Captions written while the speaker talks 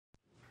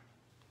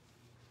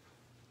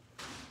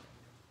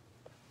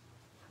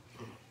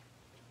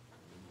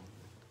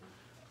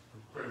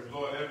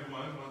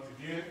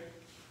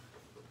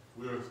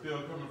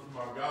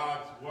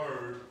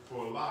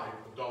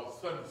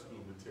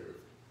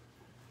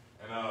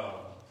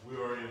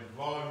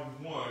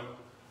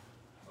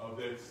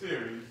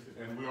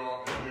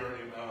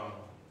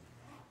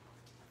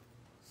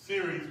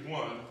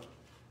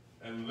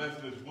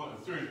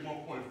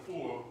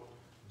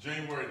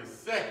January the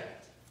 2nd,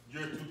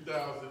 year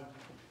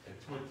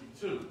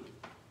 2022.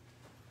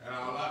 And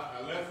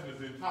our lesson is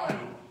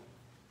entitled,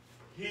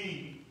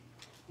 He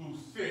Who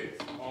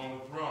Sits on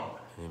the Throne.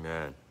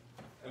 Amen.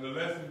 And the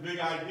lesson big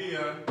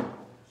idea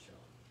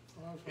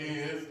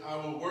is, I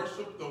will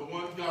worship the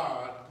one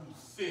God who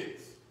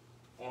sits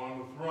on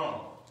the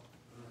throne.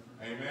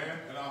 Amen.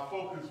 And our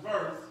focus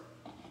verse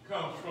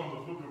comes from the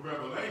book of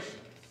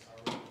Revelation.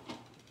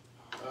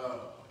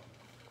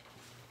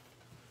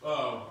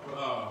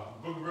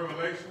 Book of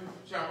Revelation,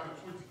 chapter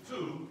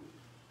 22,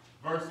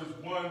 verses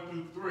 1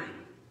 through 3.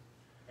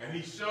 And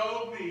he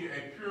showed me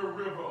a pure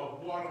river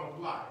of water of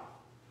life,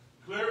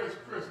 clear as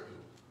crystal,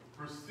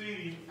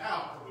 proceeding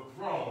out of the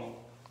throne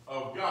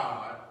of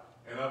God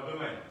and of the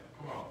Lamb.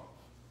 Come on.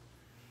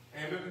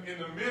 And in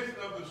the midst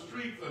of the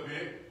streets of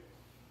it,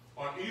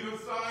 on either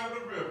side of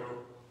the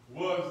river,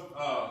 was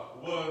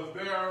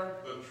there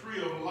the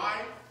tree of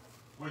life,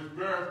 which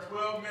beareth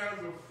 12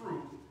 manners of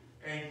fruit,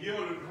 and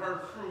yielded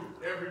her fruit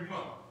every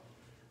month.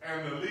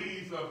 And the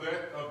leaves of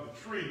the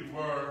tree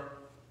were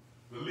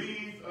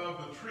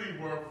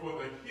for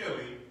the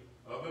healing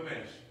of the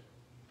nation.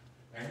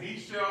 And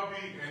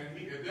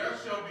there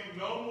shall be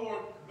no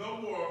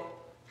more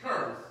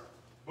curse,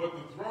 but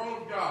the throne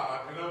of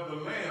God and of the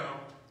Lamb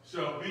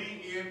shall be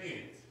in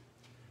it,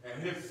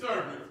 and his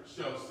servants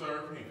shall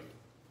serve him.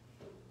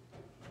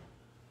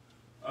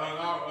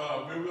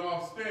 May we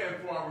all stand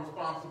for our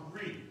responsive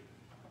reading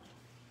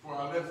for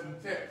our lesson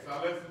text.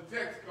 Our lesson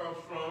text comes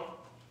from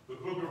the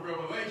book of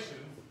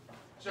Revelation,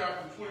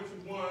 chapter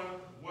 21,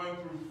 1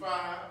 through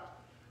 5,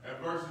 and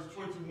verses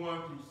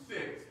 21 through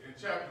 6, and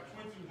chapter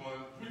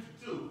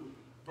 22,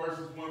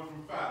 verses 1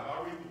 through 5.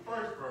 I'll read the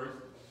first verse,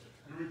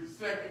 you read the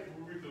second, and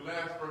we'll read the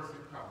last verse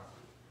in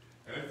concert.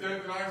 And it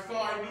says, and I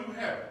saw a new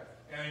heaven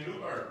and a new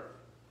earth.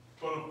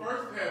 For the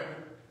first heaven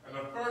and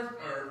the first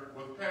earth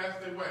was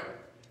passed away,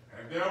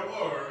 and there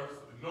was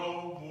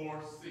no more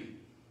sea.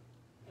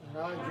 And I,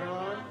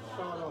 John,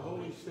 saw the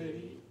holy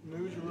city,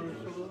 New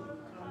Jerusalem,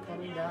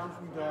 coming down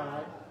from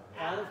God,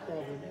 out of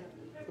heaven,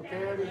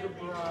 prepared as a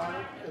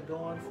bride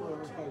adorned for her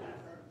husband.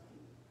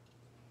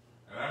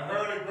 And I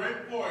heard a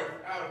great voice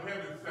out of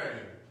heaven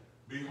saying,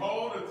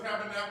 Behold, the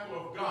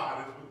tabernacle of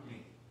God is with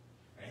me,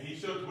 and he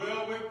shall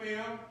dwell with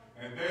them,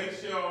 and they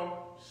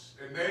shall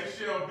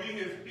be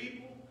his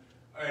people,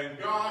 and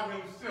God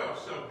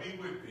himself shall be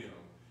with them,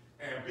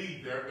 and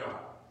be their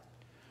God.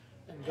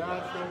 And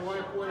God shall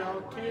wipe away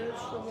all tears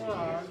from their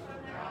eyes,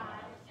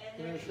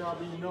 and there shall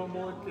be no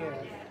more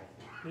death,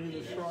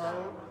 neither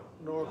sorrow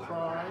nor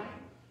crying,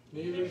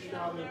 neither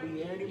shall there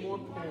be any more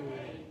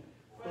pain,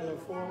 for the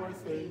former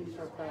things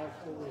are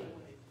passed away.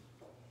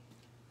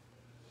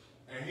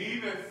 And he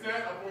that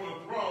sat upon the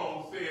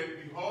throne said,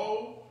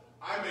 Behold,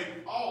 I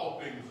make all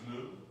things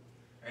new.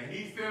 And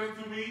he said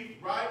unto me,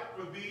 Write,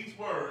 for these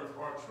words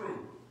are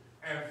true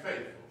and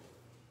faithful.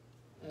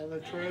 And the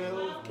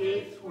 12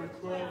 gates were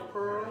 12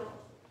 pearls,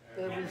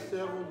 every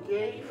several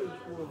gate was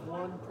with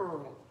one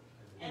pearl.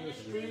 And the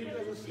street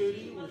of the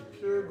city was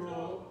pure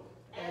gold,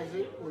 as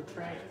it were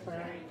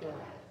transparent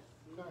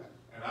glass.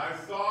 And I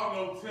saw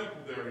no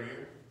temple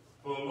therein,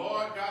 for the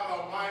Lord God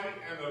Almighty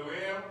and the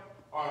Lamb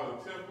are the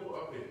temple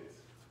of it.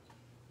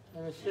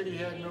 And the city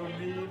had no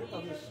need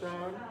of the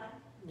sun,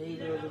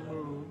 neither of the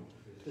moon,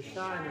 to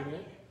shine in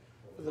it,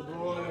 for the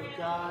glory of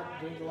God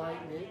did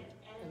lighten it,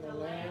 and the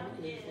Lamb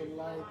is the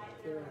light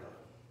thereof.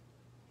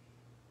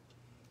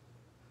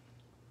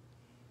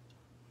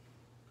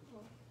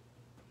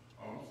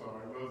 Oh, I'm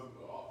sorry.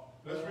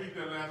 Let's read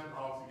that last one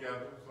all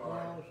together.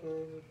 Sorry.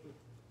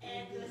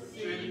 And the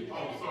city.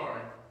 Oh,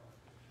 sorry.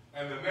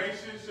 And the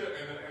nations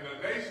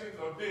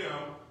of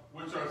them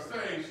which are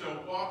saved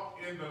shall walk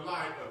in the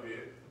light of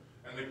it,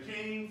 and the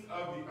kings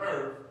of the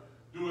earth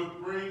doeth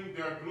bring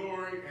their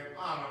glory and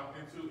honor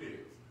into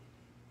it.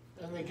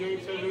 And the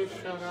gates of it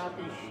shall not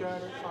be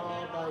shut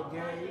all by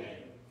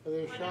day, for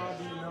there shall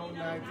be no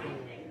night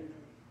there.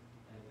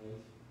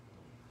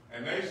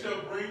 And they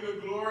shall bring the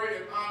glory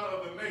and honor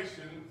of the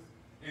nations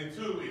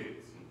into it.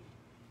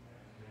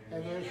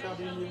 And there shall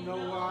be no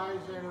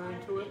wise enter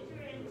into it,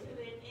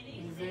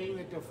 anything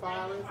that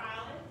defileth,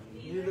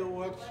 neither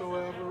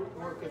whatsoever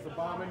worketh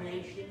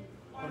abomination,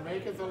 or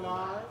maketh a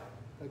lie,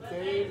 but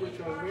they which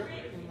are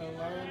written in the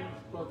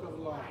Lamb's book of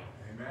life.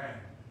 Amen.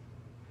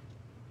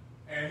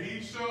 And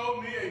he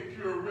showed me a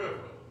pure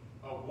river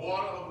of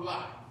water of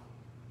life,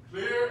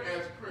 clear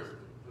as crystal,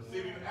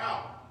 proceeding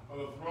out of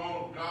the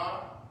throne of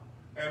God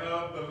and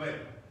of the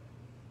Lamb.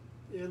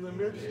 In the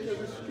midst of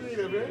the street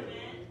of it,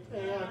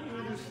 and on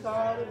either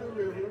side of the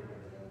river,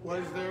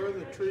 was there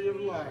the tree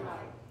of life,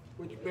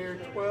 which bare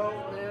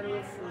 12 manner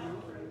of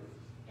fruit,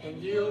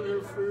 and yielded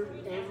her fruit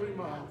every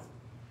month,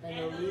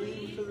 and the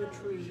leaves of the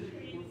tree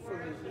were for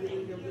the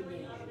healing of the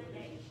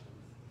nation.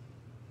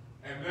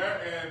 And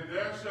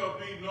there shall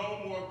be no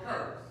more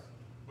curse,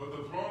 but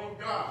the throne of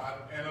God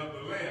and of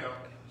the Lamb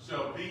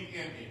shall be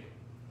in it,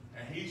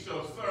 and he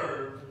shall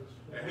serve,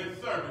 and his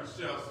servants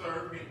shall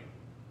serve him.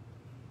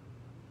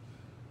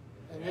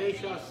 And they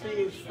shall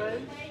see his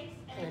face,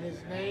 and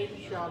his name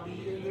shall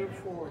be in their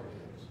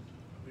foreheads.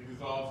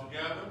 These all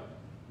together.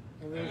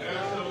 And there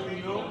shall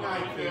be no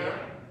night there,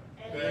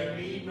 and they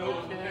need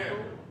no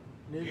candle,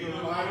 neither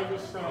light of the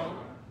sun.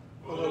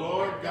 For the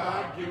Lord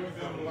God giveth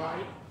them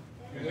light,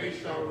 and they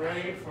shall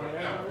reign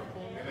forever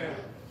and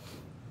ever.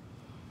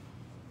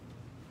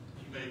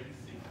 You may be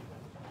seated.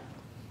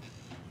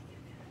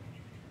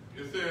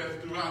 It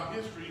says throughout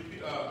history,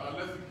 a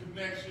lesson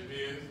connection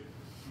is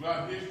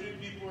throughout history,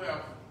 people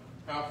have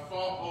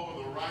fought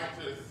over the right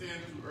to ascend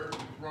to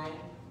earthly throne.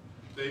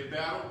 They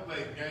battled,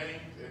 played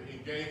games, and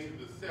engaged in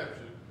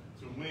deception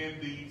to win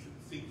these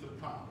seats of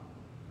power.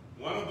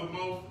 One of the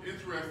most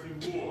interesting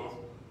wars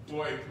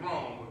for a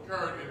throne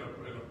occurred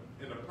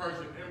in the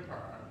Persian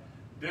Empire.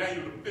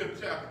 Daniel, the 5th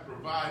chapter,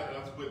 provides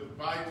us with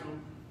vital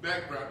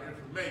background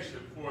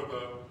information for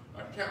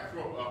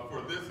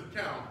this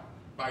account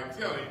by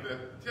telling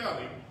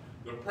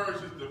the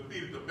Persians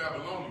defeated the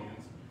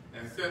Babylonians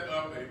and set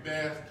up a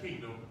vast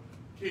kingdom.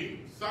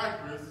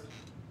 Cyrus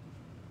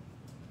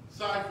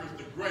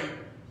the Great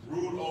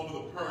ruled over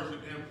the Persian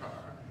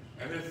Empire,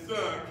 and his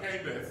son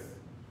Cambyses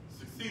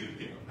succeeded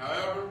him.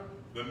 However,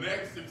 the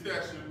next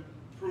succession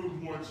proved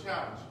more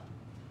challenging.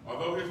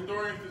 Although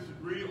historians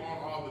disagree on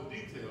all the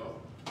details,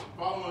 the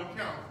following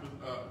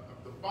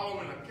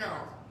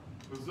accounts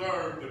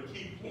preserve the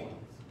key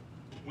points.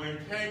 When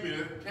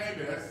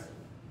Cambyses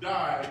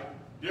died,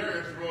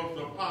 Darius rose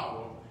to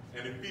power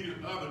and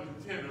defeated other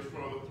contenders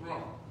for the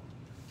throne,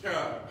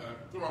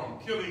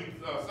 killing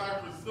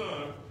Cyrus'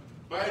 son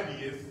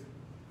Babius.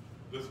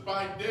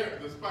 Despite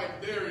Darius'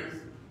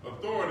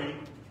 authority,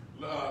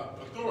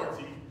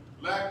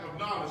 lack of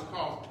knowledge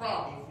caused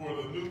problems for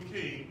the new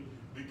king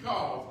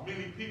because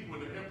many people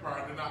in the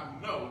empire did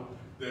not know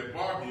that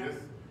Babius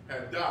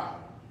had died.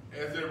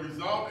 As a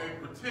result, a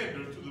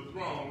pretender to the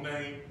throne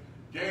named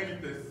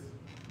Gamathus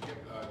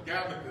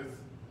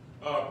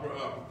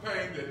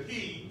proclaimed that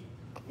he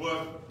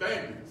was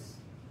Babius.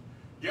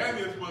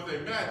 Gamathus was a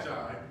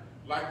magi,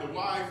 like the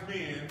wise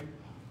men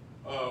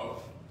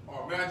or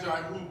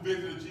magi who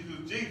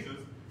visited Jesus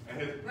and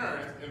his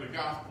parents in the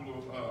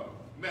Gospel of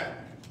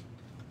Matthew.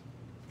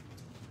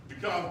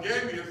 Because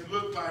Gamathus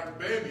looked like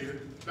Babius,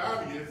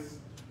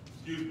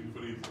 excuse me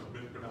for these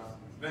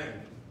mispronouncing his name,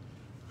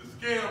 the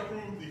scam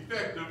proved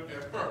effective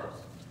at first.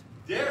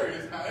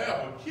 Darius,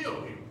 however,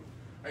 killed him.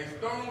 A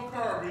stone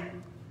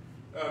carving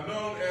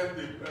known as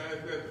the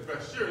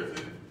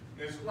Bashirton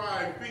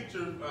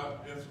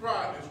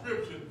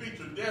inscription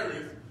featured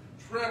Darius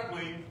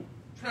trampling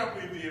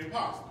the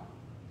impostor.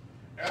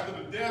 After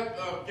the death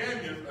of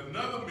Gamathus,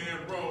 another man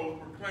rose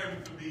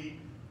proclaiming to be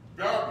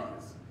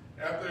Babius.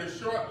 After a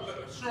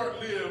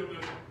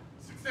short-lived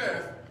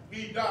success,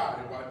 he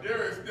died. While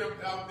Darius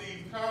stepped out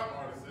these con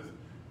artists,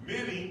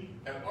 many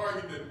have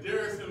argued that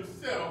Darius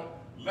himself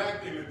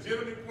lacked a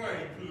legitimate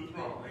claim to the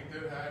throne. Ain't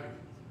that how it is?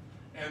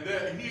 And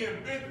that he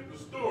invented the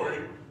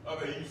story of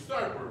the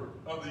usurper,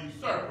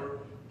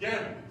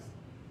 Gamathus.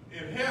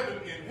 In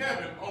heaven,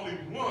 only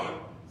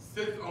one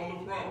sits on the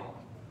throne.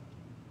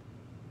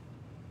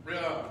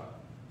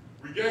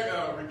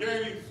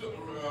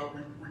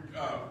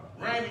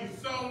 Reigning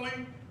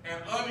solely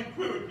and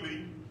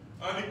unequivocally.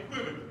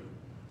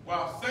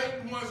 While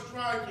Satan once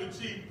tried to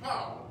achieve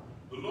power,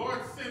 the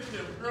Lord sent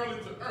him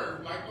hurling to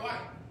earth like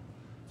lightning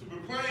to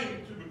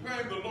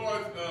proclaim the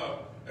Lord's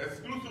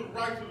exclusive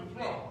right to the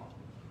throne.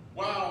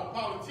 While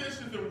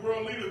politicians and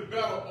world leaders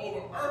battle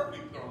over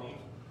earthly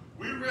thrones,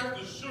 we rest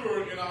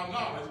assured in our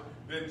knowledge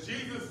that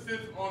Jesus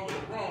sits on the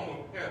throne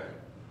of heaven.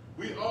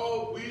 We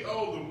owe the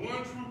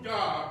one true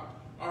God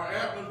our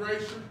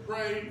admiration,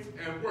 praise,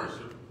 and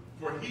worship,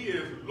 for he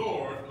is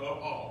Lord of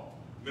all.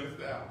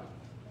 Minister Allen.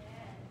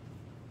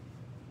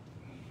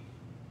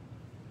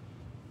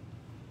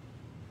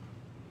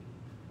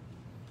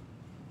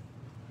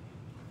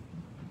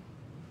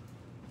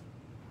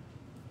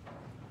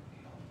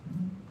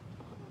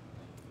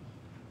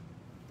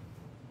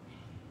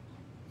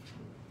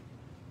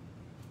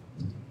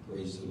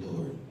 Praise the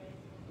Lord.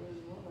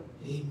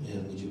 Amen.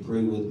 Would you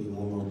pray with me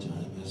one more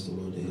time? Ask the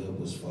Lord to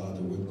help us.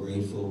 Father, we're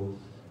grateful,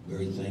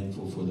 very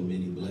thankful for the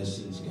many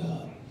blessings,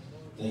 God.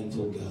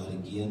 Thankful, God,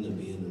 again to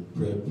be in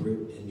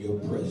your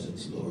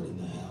presence, Lord, in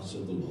the house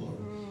of the Lord.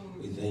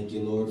 We thank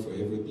you, Lord, for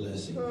every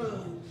blessing,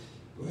 God.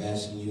 We're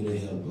asking you to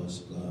help us,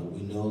 God.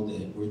 We know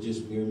that we're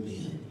just mere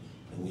men,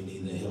 and we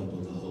need the help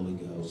of the Holy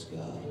Ghost,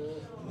 God.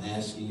 I'm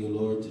asking you,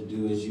 Lord, to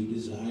do as you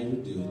desire to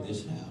do in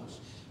this house.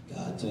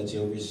 God, touch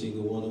every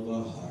single one of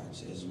our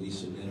hearts as we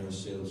submit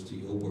ourselves to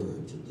your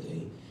word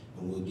today,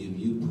 and we'll give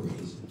you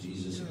praise in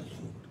Jesus'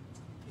 name.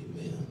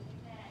 Amen.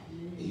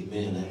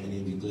 Amen. How many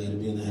of you glad to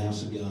be in the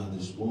house of God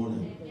this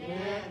morning?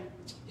 Amen.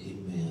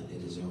 Amen.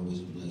 It is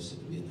always a blessing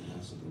to be in the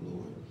house of the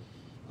Lord.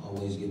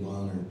 Always give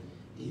honor,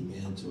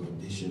 amen, to our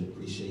bishop.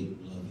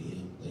 Appreciate, love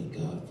him. Thank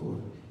God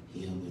for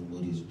him and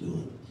what he's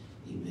doing,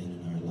 amen,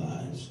 in our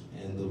lives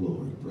and the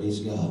Lord. Praise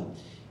God.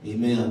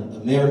 Amen.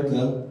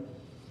 America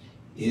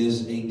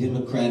is a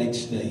democratic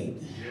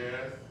state.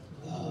 Yes.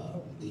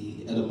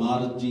 The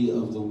etymology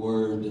of the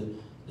word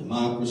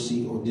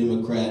democracy or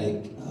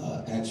democratic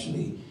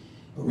actually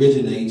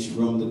originates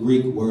from the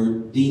Greek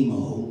word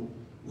demo,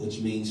 which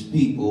means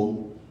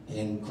people,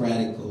 and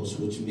kratikos,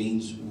 which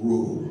means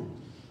rule.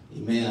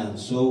 Amen.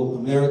 So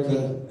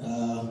America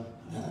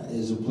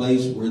is a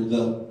place where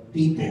the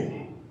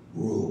people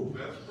rule.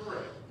 That's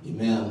correct.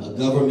 Amen. A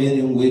government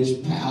in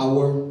which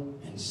power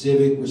and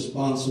civic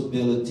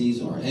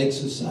responsibilities are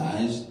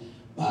exercised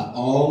by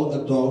all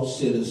adult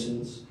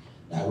citizens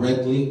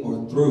directly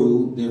or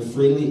through their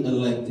freely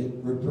elected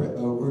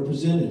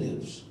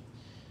representatives.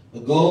 The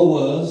goal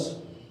was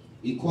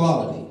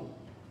equality,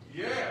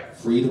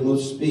 Yes. freedom of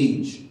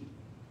speech,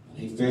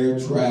 a fair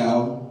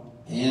trial,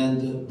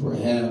 and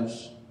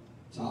perhaps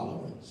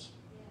tolerance.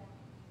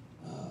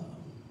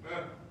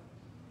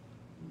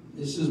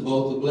 This is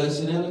both a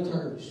blessing and a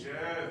curse.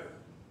 Yes.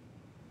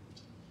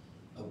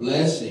 A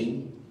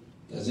blessing,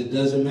 because it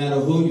doesn't matter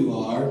who you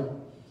are.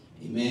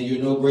 Amen.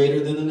 You're no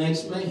greater than the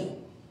next man.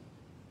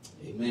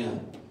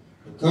 Amen.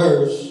 A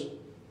curse,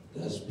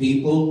 because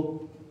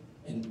people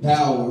in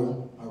power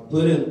are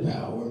put in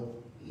power,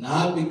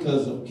 not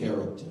because of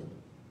character,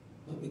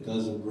 but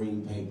because of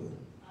green paper.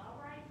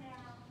 All right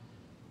now.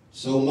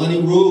 So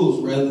money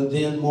rules rather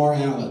than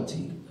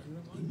morality.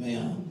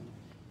 Amen.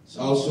 It's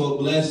also a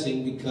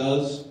blessing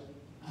because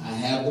I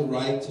have the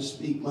right to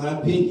speak my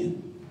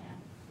opinion.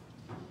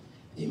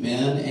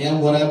 Amen.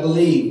 And what I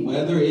believe,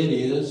 whether it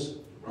is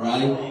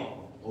right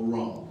or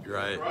wrong.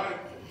 Right. Right.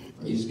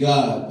 Praise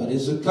God. But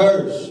it's a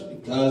curse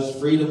because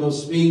freedom of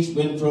speech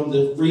went from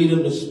the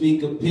freedom to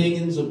speak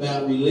opinions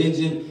about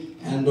religion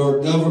and or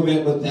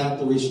government without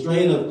the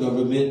restraint of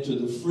government to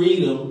the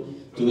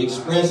freedom to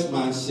express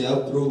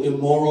myself through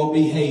immoral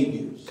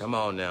behaviors. Come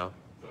on now.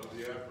 So,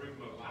 yeah, freedom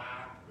of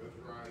lie. That's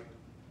right.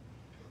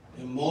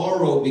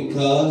 Immoral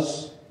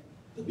because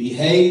the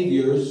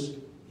behaviors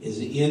is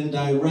in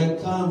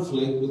direct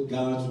conflict with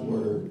God's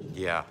word.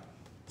 Yeah.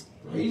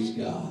 Praise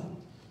God.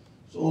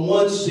 So in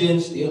one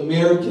sense, the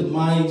American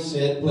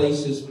mindset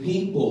places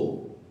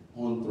people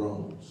on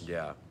thrones.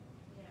 Yeah.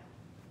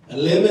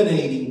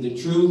 Eliminating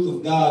the truth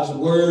of God's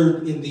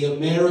word in the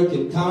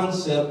American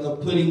concept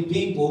of putting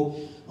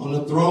people on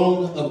the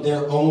throne of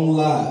their own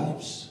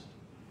lives.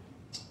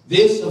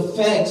 This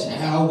affects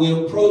how we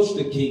approach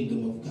the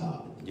kingdom of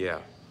God. Yeah.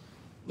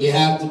 We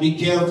have to be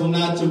careful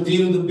not to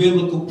view the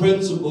biblical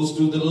principles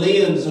through the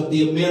lens of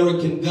the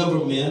American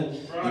government,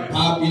 the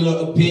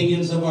popular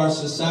opinions of our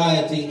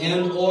society,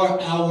 and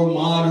or our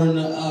modern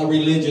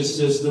religious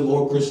system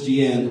or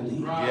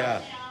Christianity. Right.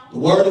 Yeah. The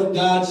Word of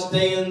God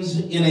stands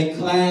in a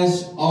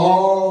class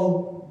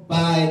all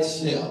by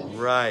itself.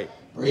 Right.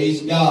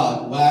 Praise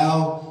God.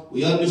 While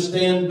we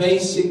understand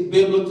basic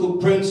biblical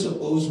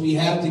principles, we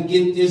have to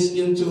get this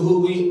into who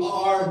we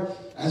are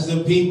as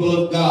the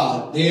people of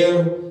God.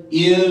 There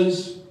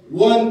is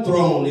one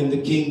throne in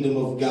the kingdom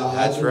of God.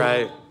 That's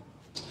right.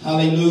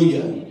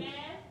 Hallelujah. And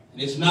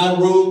it's not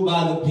ruled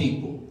by the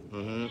people.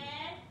 Mm-hmm.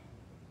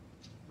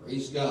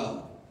 Praise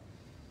God.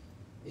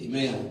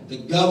 Amen. The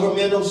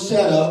governmental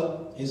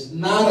setup is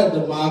not a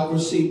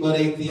democracy, but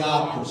a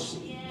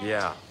theocracy.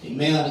 Yeah.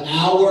 Amen.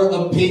 Our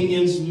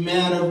opinions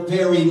matter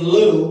very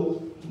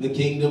little in the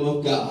kingdom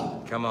of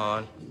God. Come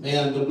on.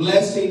 Amen. The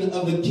blessing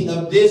of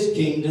this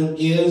kingdom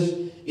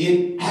is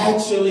it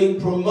actually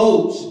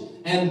promotes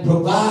and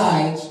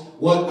provides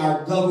what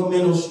our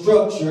governmental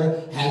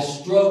structure has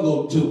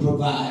struggled to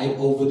provide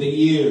over the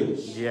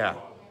years. Yeah.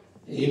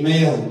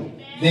 Amen.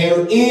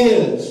 There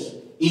is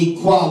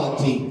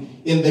equality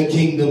in the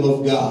kingdom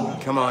of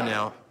God. Come on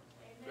now.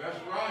 That's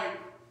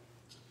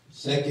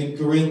right. 2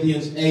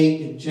 Corinthians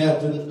 8,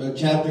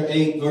 chapter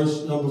 8,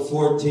 verse number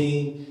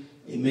 14,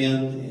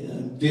 amen,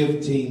 and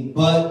 15.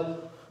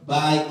 But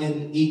by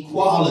an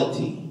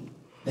equality,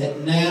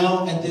 that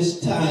now at this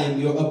time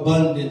your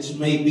abundance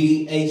may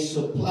be a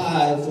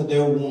supply for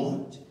their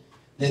want,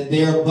 that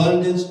their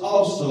abundance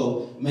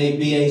also may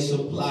be a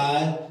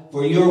supply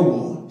for your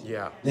want,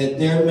 Yeah. that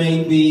there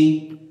may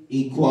be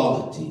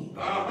equality.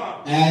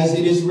 As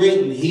it is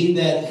written, he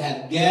that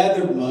hath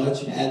gathered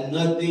much had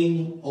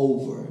nothing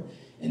over,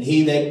 and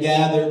he that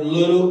gathered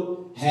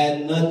little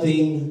had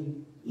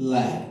nothing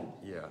lack.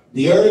 Yeah.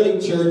 The early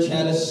church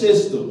had a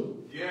system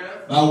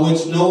by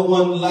which no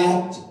one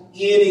lacked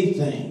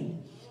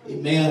anything.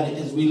 Amen.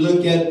 As we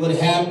look at what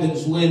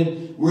happens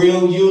when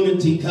real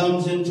unity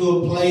comes into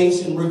a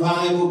place and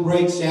revival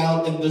breaks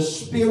out and the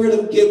spirit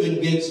of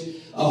giving gets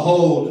a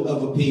hold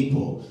of a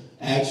people.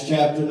 Acts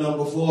chapter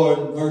number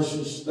 4,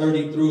 verses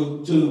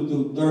 32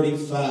 through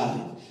 35.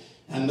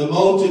 And the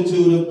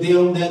multitude of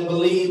them that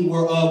believed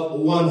were of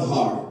one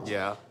heart,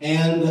 Yeah.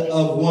 and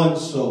of one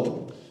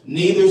soul.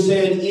 Neither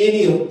said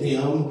any of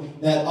them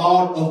that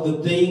aught of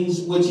the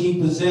things which he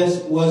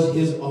possessed was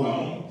his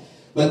own,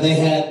 but they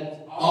had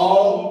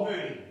all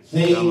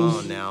things Come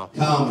on now.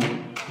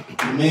 common.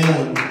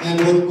 Amen. And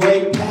with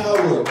great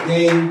power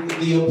gave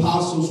the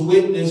apostles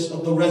witness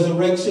of the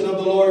resurrection of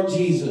the Lord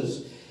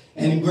Jesus.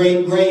 And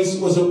great grace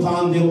was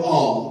upon them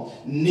all.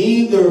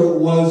 Neither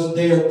was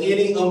there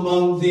any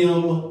among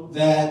them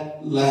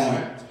that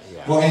lacked.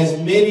 For as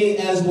many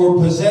as were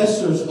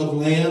possessors of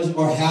lands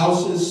or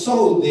houses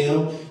sold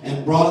them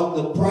and brought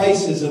the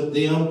prices of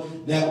them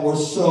that were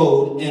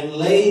sold, and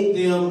laid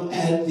them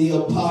at the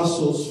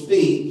apostles'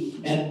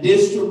 feet, and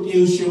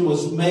distribution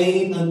was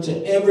made unto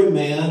every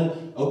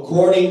man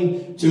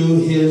according to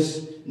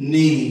his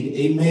need.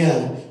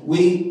 Amen.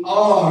 We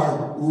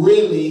are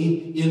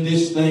really in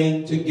this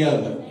thing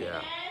together.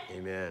 Yeah.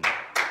 Amen.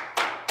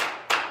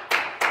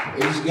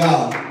 Praise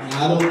God.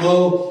 Now, I don't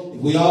know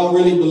if we all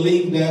really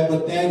believe that,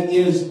 but that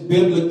is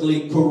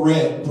biblically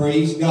correct.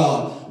 Praise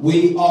God.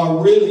 We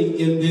are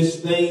really in this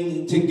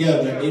thing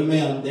together.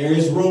 Amen. There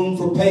is room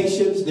for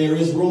patience. There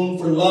is room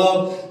for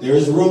love. There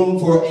is room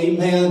for,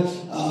 amen,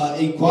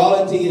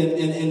 equality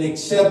and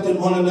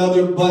accepting one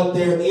another. But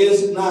there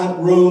is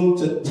not room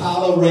to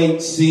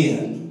tolerate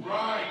sin.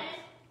 Right.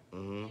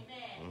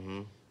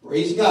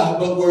 Praise God.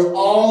 But we're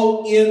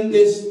all in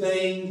this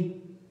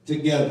thing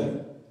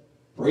together.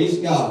 Praise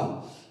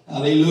God.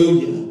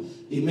 Hallelujah.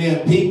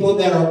 Amen. People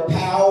that are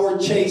power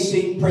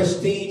chasing,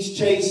 prestige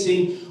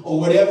chasing, or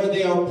whatever,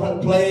 they are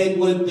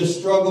plagued with the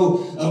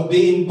struggle of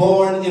being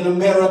born in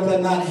America,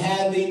 not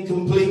having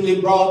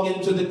completely brought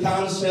into the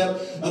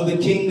concept of the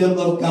kingdom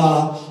of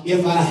God.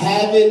 If I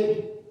have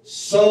it,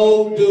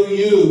 so do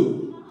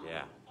you.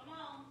 Yeah.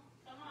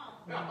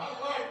 I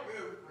like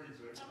this,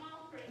 preacher.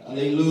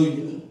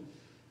 Hallelujah.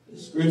 The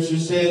scripture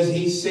says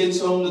he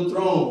sits on the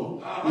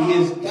throne. He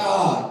is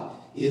God.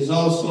 He is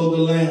also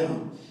the Lamb.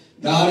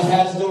 God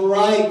has the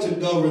right to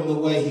govern the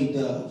way he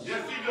does.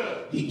 Yes, he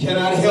does. He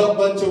cannot help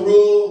but to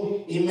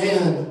rule,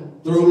 amen,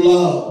 through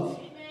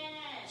love.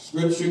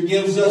 Scripture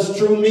gives us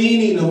true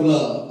meaning of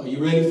love. Are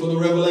you ready for the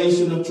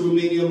revelation of true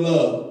meaning of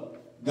love?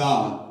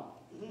 God.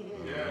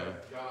 Yes,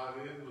 God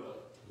is love.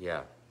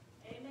 Yeah.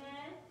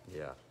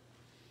 Yeah.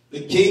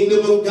 The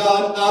kingdom of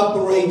God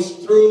operates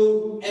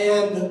through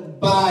and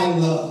by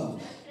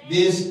love.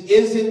 This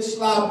isn't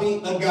sloppy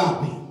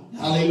agape.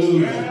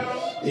 Hallelujah.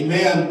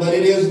 Amen. But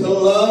it is the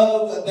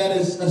love that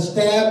is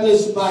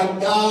established by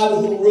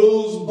God, who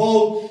rules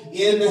both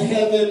in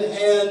heaven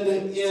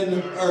and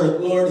in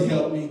earth. Lord,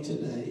 help me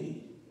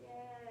today.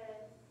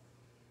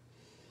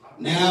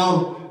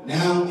 Now,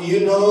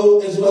 you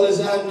know as well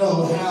as I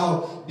know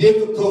how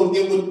difficult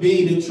it would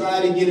be to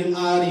try to get an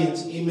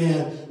audience,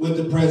 amen, with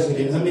the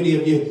president. How many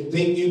of you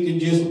think you can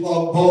just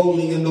walk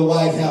boldly in the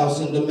White House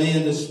and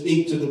demand to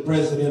speak to the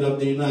president of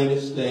the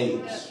United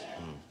States?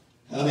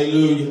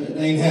 Hallelujah. It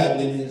ain't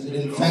happening, is it?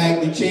 In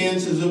fact, the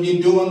chances of you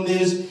doing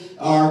this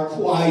are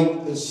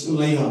quite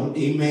slim.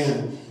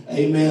 Amen.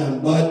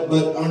 Amen.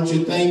 But aren't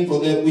you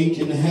thankful that we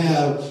can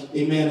have,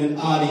 amen, an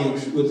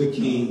audience with the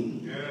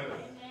King?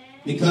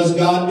 Because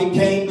God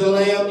became the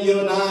Lamb, you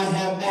and I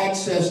have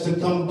access to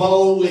come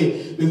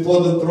boldly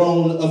before the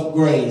throne of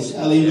grace.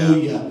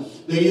 Hallelujah.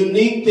 The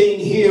unique thing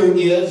here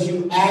is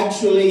you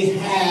actually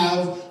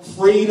have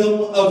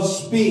freedom of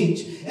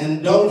speech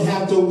and don't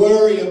have to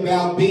worry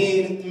about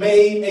being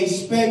made a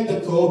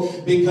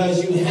spectacle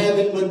because you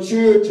haven't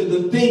matured to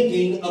the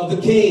thinking of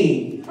the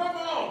King. Come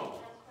on.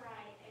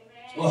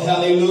 Oh,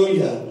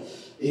 hallelujah.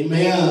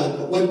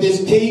 Amen. What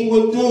this King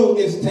will do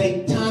is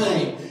take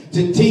time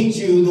to teach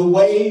you the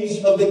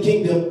ways of the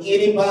kingdom.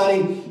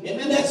 Anybody,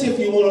 and that's if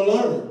you want to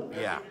learn.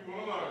 Yeah.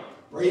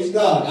 Praise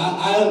God.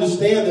 I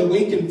understand that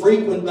we can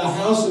frequent the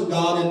house of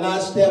God and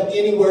not step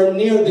anywhere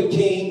near the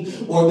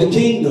King or the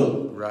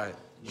kingdom. Right.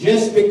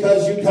 Just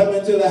because you come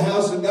into the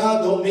house of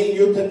God don't mean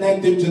you're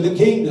connected to the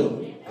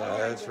kingdom.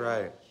 That's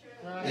right.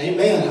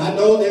 Amen. I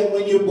know that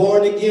when you're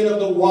born again of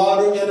the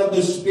water and of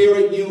the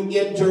Spirit, you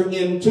enter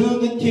into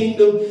the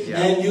kingdom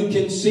and you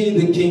can see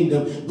the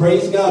kingdom.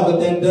 Praise God. But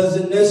that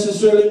doesn't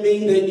necessarily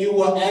mean that you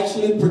will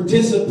actually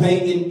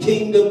participate in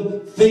kingdom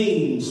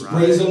themes. Right.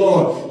 Praise the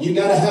Lord. You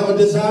got to have a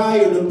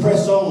desire to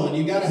press on.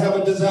 You got to have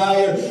a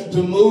desire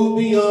to move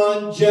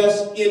beyond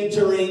just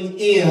entering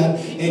in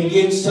and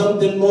get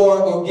something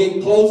more or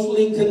get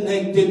closely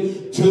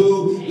connected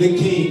to the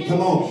King.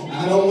 Come on.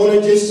 I don't want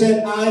to just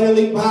sit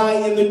idly by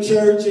in the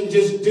church and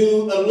just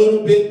do a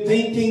little bit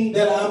thinking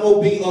that I'm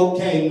going to be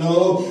okay.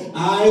 No,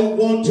 I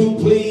want to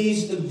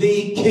please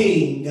the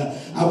King.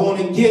 I want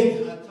to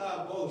get,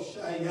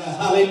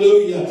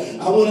 hallelujah,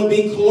 I want to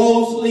be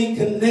closely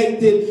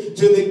connected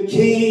to the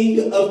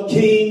King of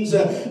Kings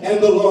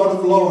and the Lord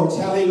of Lords.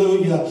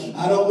 Hallelujah.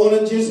 I don't want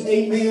to just,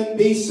 amen,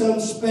 be some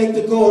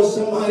spectacle or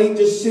somebody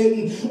just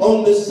sitting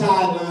on the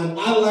sideline.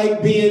 I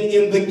like being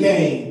in the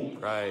game.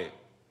 Right.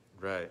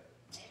 Right.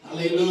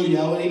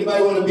 Hallelujah.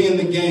 Anybody want to be in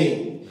the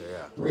game?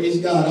 Yeah. Praise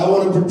God. I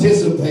want to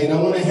participate. I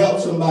want to help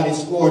somebody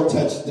score a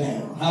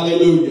touchdown.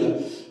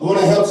 Hallelujah. I want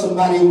to help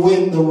somebody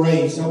win the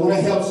race. I want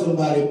to help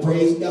somebody.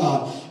 Praise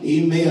God.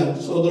 Amen.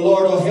 So the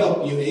Lord will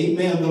help you.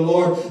 Amen. The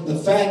Lord, the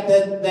fact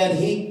that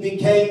he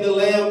became the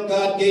Lamb,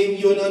 God gave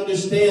you an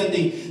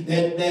understanding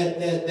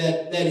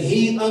that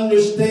he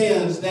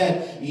understands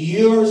that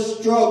your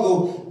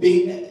struggle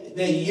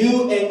that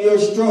you and your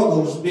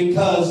struggles,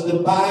 because the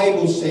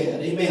Bible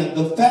said, amen,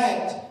 the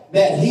fact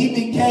that he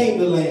became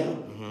the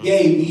Lamb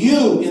gave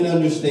you an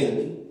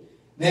understanding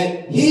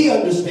that he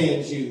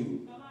understands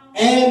you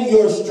and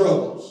your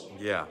struggles.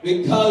 Yeah.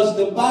 Because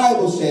the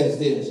Bible says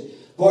this,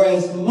 for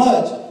as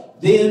much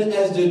Then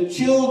as the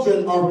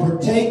children are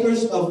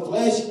partakers of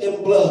flesh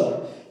and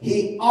blood,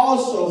 he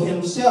also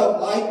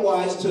himself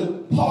likewise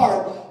took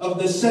part of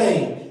the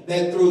same,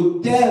 that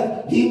through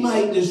death he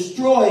might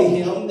destroy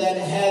him that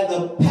had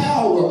the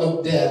power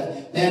of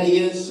death, that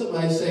is,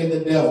 somebody say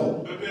the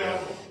devil.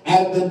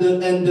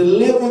 And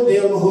deliver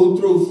them who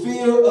through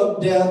fear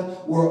of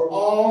death were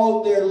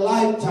all their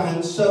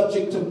lifetime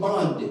subject to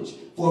bondage.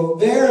 For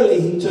verily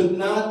he took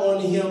not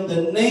on him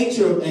the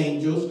nature of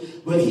angels,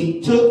 but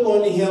he took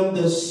on him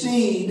the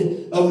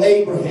seed of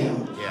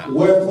Abraham. Yeah.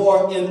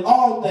 Wherefore in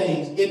all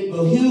things it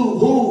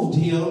behooved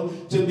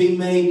him to be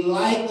made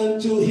like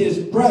unto his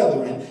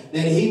brethren,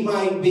 that he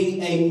might be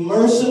a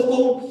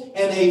merciful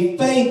and a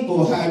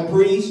faithful high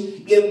priest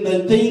in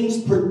the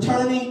things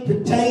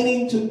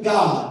pertaining to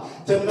God,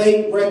 to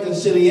make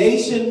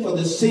reconciliation for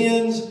the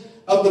sins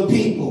of the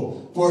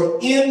people. For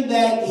in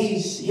that he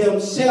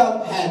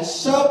himself had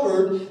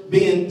suffered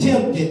being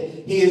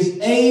tempted, he is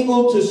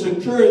able to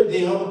secure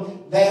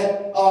them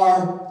that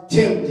are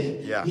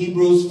tempted. Yeah.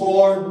 Hebrews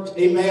 4,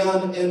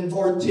 amen, and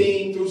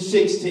 14 through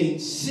 16.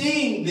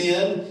 Seeing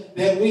then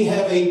that we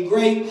have a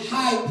great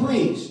high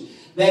priest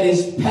that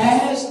is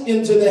passed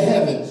into the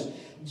heavens,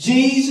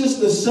 Jesus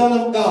the Son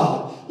of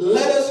God,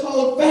 let us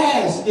hold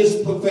fast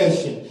this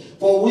profession.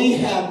 For we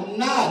have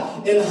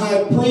not an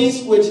high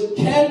priest which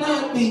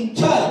cannot be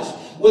touched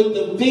with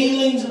the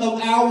feelings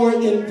of our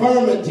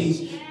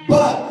infirmities,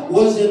 but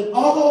was in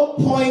all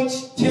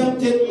points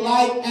tempted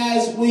like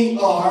as we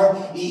are,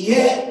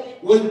 yet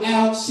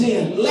without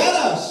sin. Let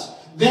us,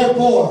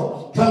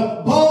 therefore,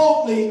 come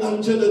boldly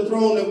unto the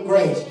throne of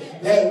grace,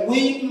 that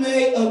we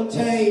may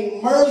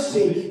obtain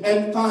mercy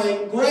and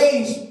find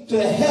grace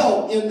to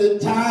help in the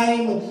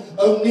time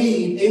of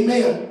need.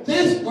 Amen.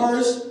 This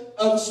verse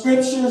of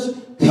scriptures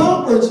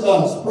comforts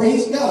us.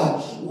 Praise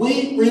God.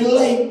 We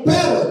relate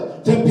better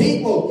to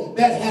people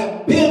that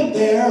have been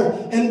there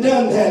and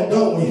done that,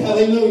 don't we?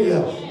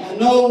 Hallelujah. I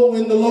know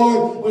when the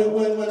Lord,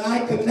 when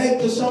I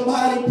connect to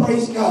somebody,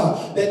 praise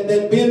God, that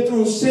been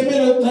through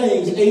similar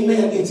things,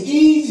 amen, it's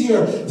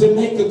easier to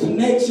make a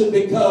connection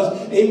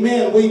because,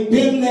 amen, we've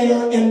been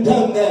there and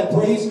done that,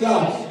 praise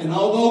God. And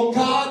although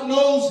God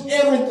knows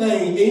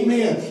everything,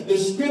 amen, the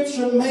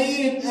scripture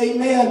made it,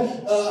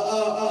 amen,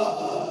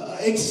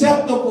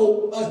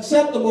 acceptable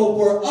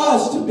for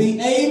us to be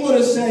able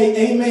to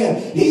say,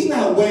 amen, he's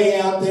not way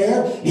out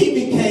there. He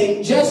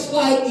became just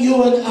like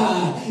you and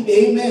I.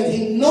 Amen.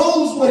 He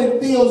knows what it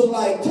feels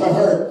like to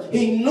hurt.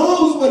 He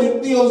knows what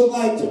it feels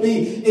like to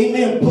be,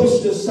 amen,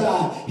 pushed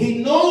aside.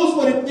 He knows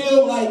what it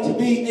feels like to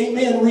be,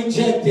 amen,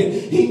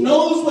 rejected. He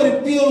knows what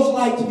it feels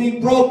like to be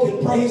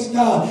broken. Praise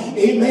God.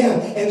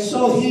 Amen. And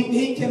so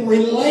he can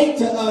relate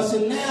to us.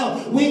 And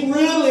now we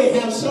really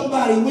have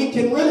somebody we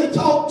can really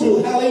talk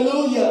to.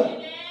 Hallelujah.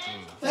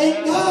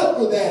 Thank God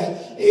for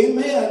that.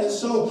 Amen. And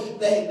so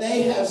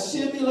they have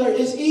similar,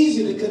 it's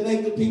easy to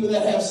connect to people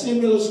that have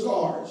similar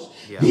scars.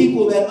 Yeah.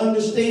 People that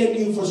understand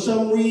you for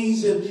some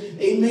reason,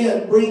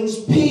 amen, brings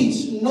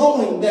peace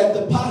knowing that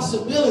the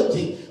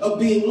possibility of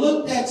being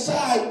looked at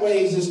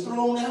sideways is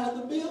thrown out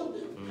of the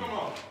building.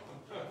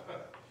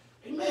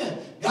 Amen.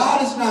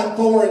 God is not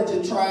foreign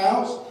to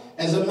trials.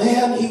 As a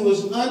man, he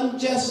was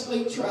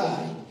unjustly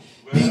tried.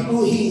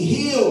 People he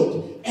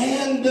healed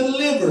and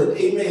delivered.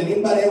 Amen.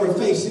 Anybody ever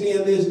face any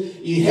of this?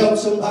 You help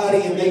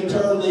somebody and they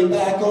turn their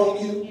back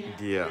on you.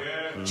 Yeah.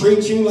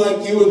 Treat you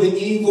like you were the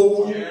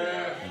evil one. Yeah.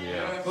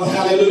 Oh,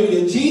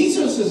 hallelujah.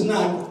 Jesus is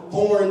not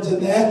foreign to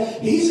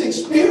that. He's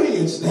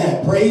experienced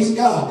that. Praise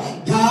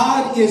God.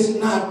 God is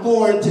not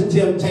foreign to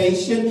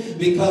temptation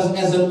because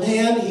as a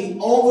man, he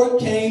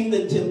overcame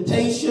the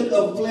temptation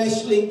of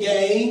fleshly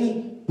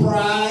gain,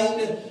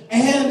 pride,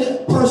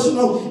 and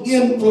personal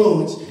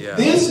influence. Yeah.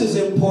 This is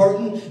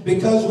important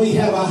because we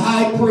have a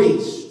high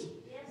priest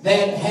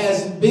that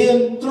has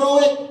been through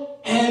it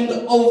and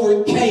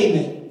overcame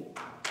it.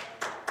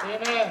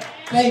 Amen.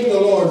 Thank the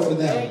Lord for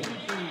that.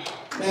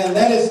 Man,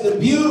 that is the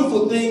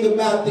beautiful thing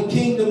about the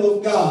kingdom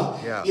of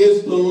God. Yeah.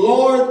 Is the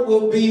Lord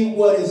will be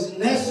what is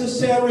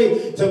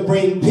necessary to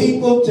bring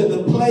people to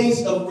the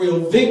place of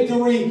real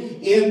victory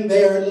in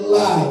their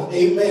life.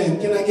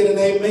 Amen. Can I get an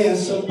amen,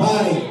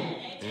 somebody?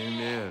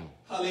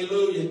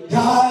 Hallelujah.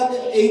 God,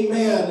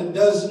 amen,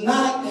 does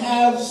not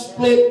have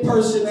split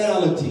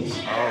personalities.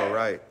 All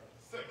right.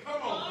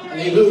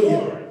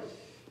 Hallelujah.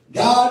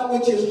 God,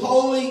 which is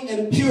holy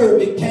and pure,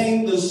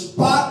 became the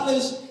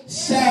spotless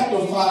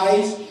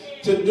sacrifice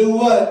to do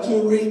what?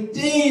 To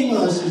redeem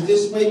us. Is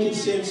this making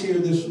sense here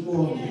this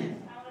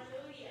morning?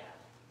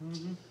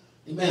 Hallelujah.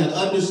 Amen.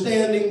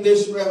 Understanding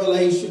this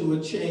revelation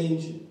will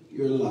change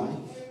your life.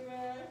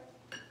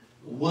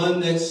 The one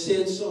that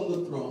sits on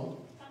the throne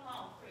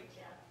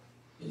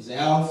is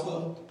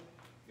Alpha,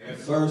 the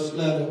first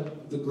letter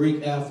of the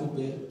Greek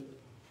alphabet,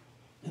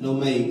 and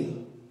Omega,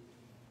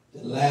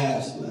 the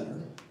last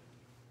letter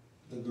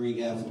of the Greek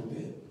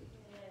alphabet.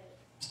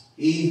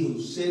 He who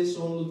sits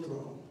on the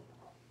throne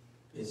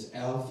is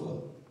Alpha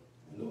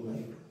and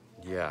Omega.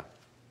 Yeah.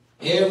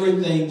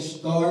 Everything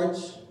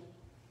starts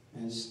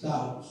and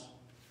stops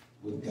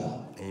with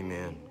God.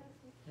 Amen.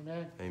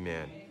 Amen.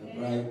 Amen.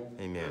 Right?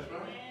 Amen.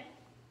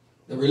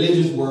 The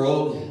religious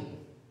world,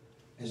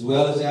 as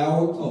well as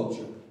our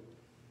culture,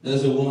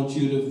 doesn't want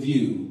you to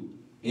view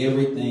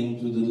everything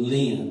through the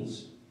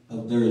lens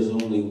of there is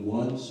only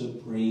one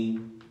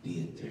supreme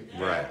deity.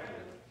 Right.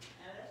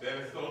 That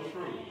is so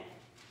true.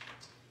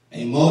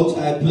 A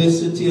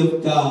multiplicity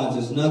of gods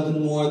is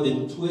nothing more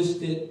than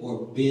twisted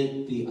or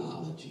bent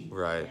theology.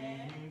 Right.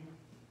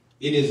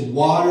 It is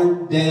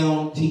watered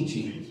down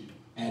teaching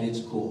at its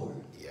core.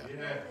 Yeah.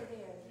 Yes.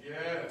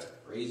 Yes.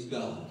 Praise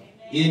God.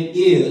 It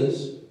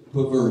is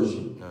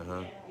perversion.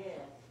 Uh-huh.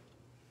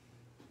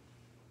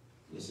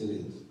 Yes, it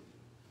is.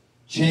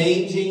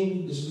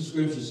 Changing, this is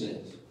what the scripture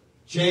says,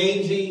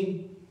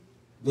 changing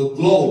the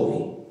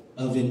glory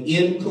of an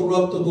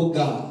incorruptible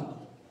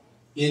God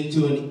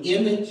into an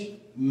image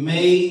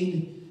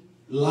made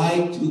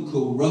like to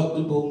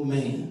corruptible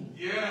man.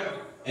 Yes.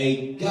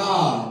 A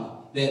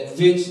God that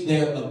fits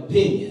their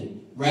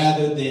opinion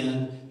rather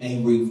than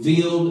a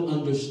revealed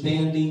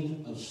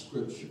understanding of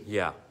scripture.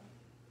 Yeah.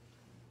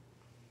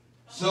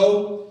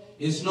 So,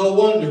 it's no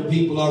wonder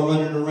people are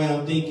running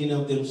around thinking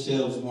of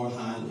themselves more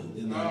highly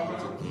than they ought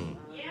to be.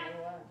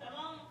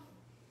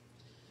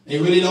 They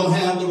really don't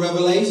have the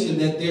revelation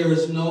that there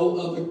is no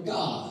other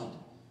God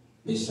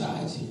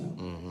besides him.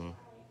 Mm-hmm.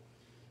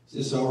 Is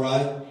this all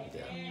right?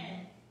 Yeah.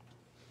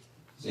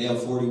 Isaiah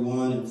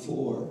 41 and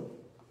 4.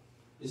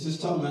 This is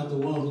talking about the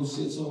one who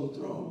sits on the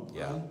throne.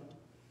 Yeah. Right?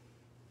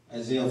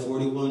 Isaiah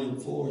 41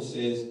 and 4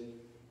 says,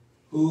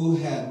 who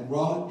had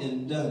wrought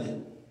and done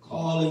it,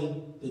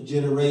 calling the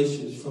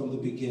generations from the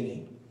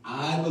beginning.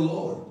 I, the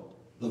Lord,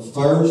 the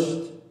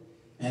first,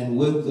 and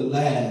with the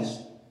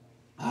last,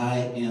 I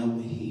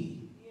am he.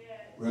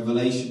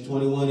 Revelation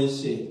 21 and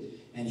 6.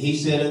 And he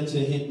said unto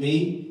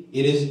me,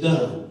 it is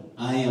done.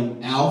 I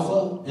am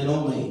Alpha and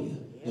Omega,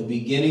 the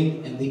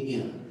beginning and the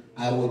end.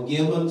 I will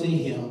give unto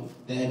him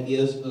that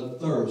is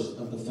athirst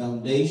of the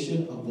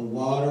foundation of the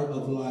water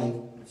of life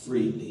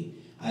freely.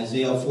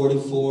 Isaiah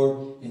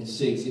 44 and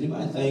 6.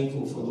 Anybody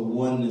thankful for the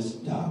oneness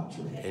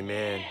doctrine?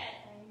 Amen.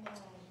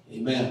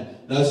 Amen.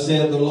 Thus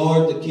said the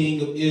Lord, the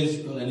King of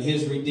Israel, and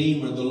his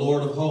Redeemer, the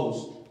Lord of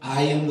hosts.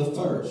 I am the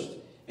first,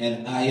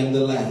 and I am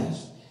the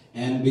last.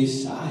 And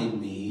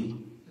beside me,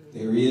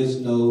 there is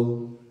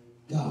no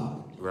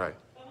God. Right.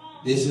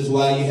 This is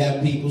why you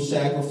have people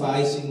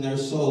sacrificing their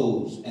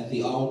souls at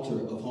the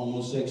altar of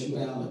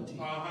homosexuality,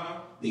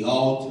 the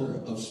altar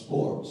of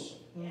sports,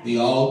 the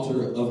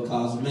altar of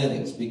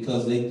cosmetics,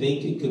 because they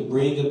think it could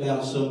bring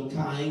about some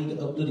kind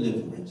of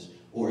deliverance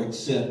or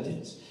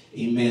acceptance.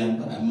 Amen.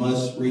 But I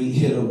must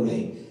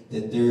reiterate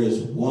that there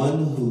is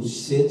one who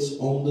sits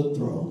on the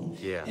throne,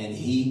 and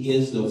he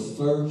is the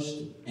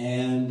first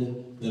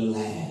and the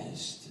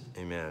last.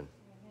 Amen.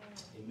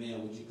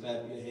 Amen. Would you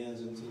clap your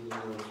hands unto the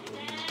Lord for me?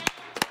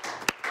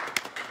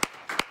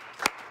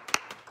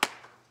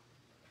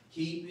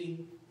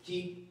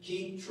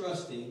 Keep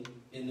trusting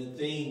in the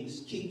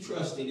things, keep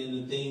trusting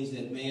in the things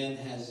that man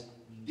has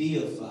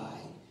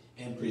deified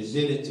and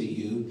presented to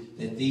you,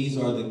 that these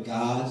are the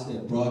gods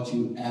that brought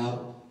you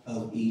out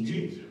of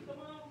Egypt. Come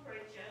on,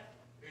 preacher.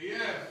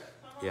 Yes.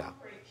 Come on,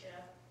 preacher.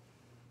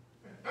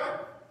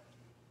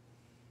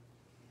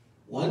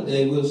 One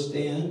day we'll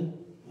stand.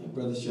 My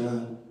brother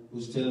Sean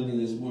was telling me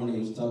this morning,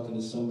 he was talking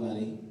to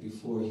somebody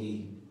before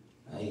I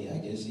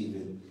guess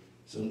even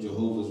some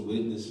Jehovah's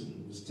Witness,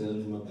 and was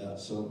telling him about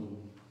something.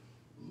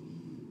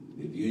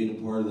 If you ain't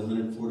a part of the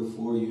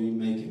 144, you ain't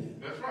making it.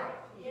 That's right.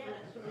 Yeah.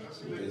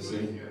 That's what they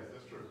say. Yes,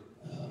 that's true.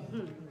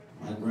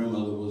 My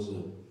grandmother was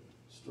a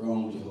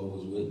strong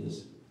Jehovah's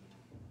Witness.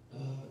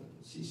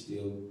 She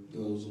still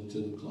goes into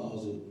the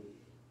closet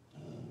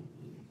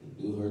and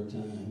do her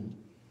time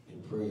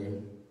in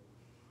prayer.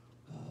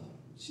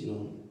 She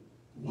don't.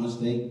 Once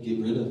they get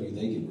rid of you,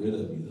 they get rid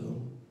of you,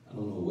 though. I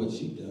don't know what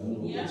she done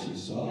or what she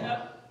saw.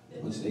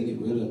 Once they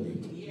get rid of you,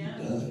 you're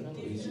done.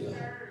 Praise God.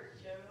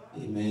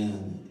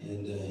 Amen.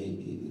 And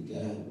the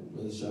guy,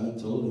 Brother Sean,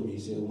 told him, he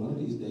said, one of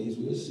these days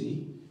we'll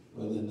see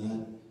whether or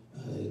not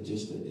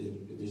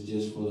if it's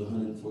just for the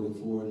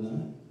 144 or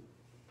not.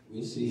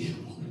 We'll see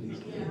one of these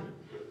days.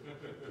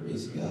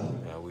 Praise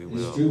God. Yeah, we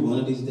will. It's true. One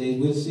of these days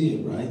we'll see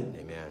it, right?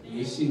 Amen.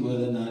 We'll see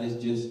whether or not it's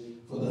just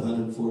for the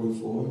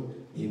 144.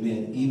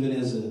 Amen. Even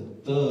as a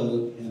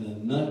thug and a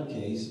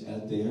nutcase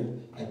out there,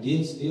 I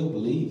did still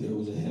believe there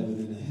was a heaven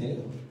and a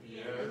hell.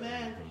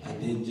 Amen. I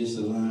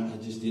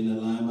just didn't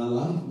align my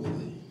life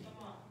with it.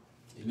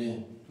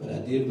 Amen. But I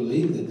did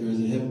believe that there is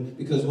a heaven,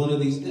 because one of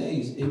these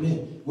days,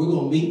 amen, we're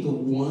going to meet the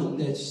one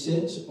that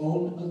sits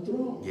on a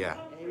throne. Yeah.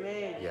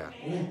 Amen. Yeah.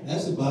 Amen.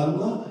 That's the bottom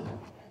line.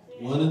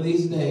 One of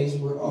these days,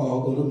 we're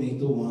all going to meet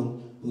the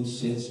one who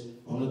sits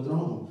on the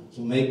throne.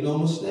 So make no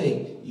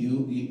mistake,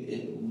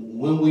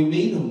 when we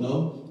meet him,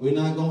 though, we're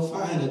not going to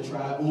find a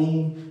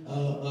triune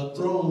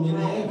throne in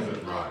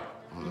heaven. Right.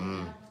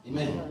 Mm-hmm.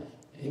 Amen.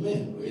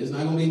 Amen. It's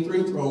not going to be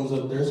 3 thrones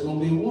up there. It's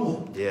going to be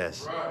one.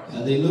 Yes. Right.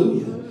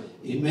 Hallelujah.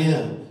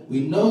 Amen.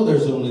 We know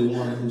there's only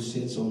one who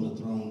sits on the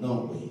throne,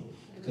 don't we?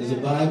 Because the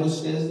Bible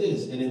says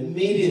this, and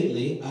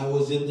immediately I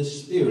was in the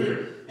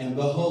spirit, and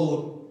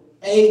behold,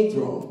 a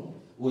throne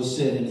was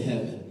set in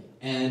heaven,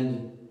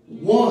 and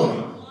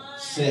one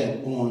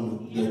sat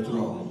on the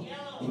throne.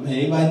 Amen.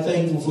 Anybody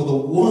thankful for the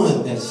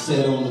one that's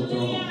sat on the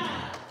throne?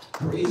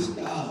 Praise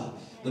God.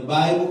 The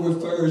Bible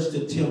refers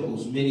to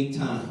temples many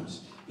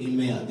times.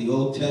 Amen. The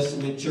Old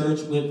Testament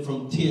church went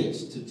from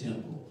tents to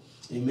temple.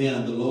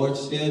 Amen. The Lord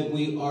said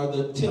we are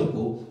the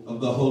temple of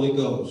the Holy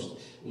Ghost.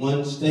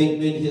 One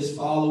statement his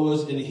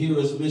followers and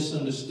hearers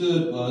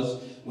misunderstood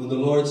was when the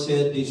Lord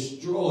said,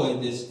 destroy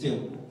this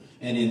temple,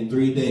 and in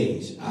 3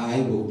 days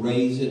I will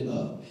raise it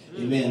up.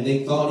 Amen.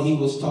 They thought he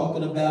was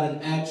talking about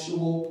an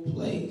actual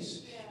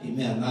place.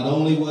 Amen. Not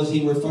only was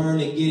he referring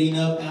to getting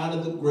up out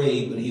of the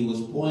grave, but he was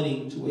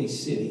pointing to a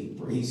city.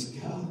 Praise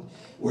God.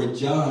 Where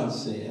John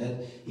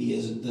said, he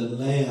is the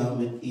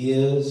Lamb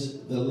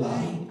is the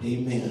light.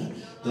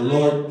 Amen. The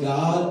Lord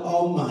God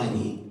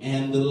Almighty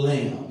and the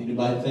Lamb.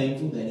 Anybody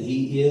thankful that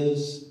he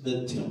is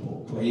the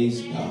temple?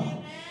 Praise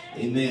God.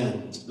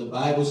 Amen. The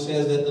Bible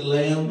says that the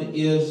Lamb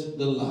is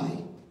the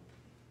light.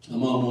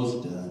 I'm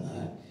almost done.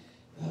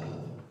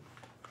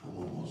 I'm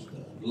almost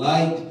done.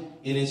 Light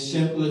in its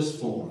simplest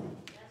form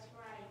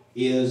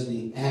is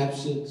the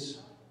absence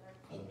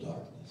of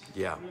darkness.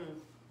 Yeah.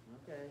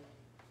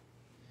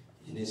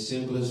 In its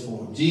simplest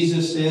form.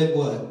 Jesus said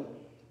what?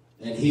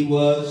 That he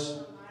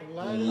was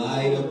the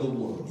light of the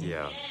world.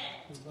 Yeah.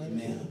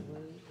 Amen.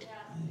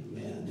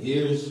 Amen.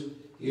 Here's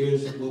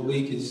what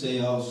we can say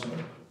also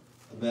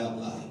about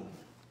light.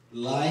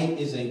 Light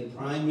is a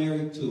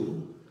primary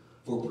tool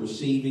for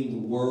perceiving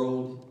the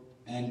world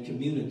and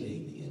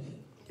communicating in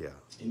it.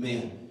 Yeah.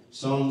 Amen.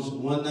 Psalms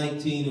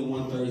 119 and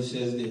 130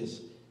 says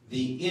this.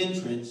 The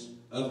entrance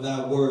of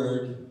thy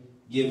word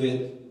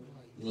giveth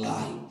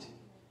light.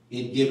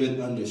 It giveth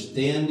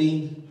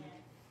understanding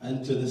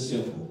unto the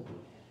simple.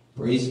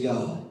 Praise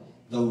God.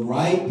 The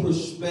right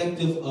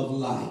perspective of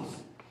life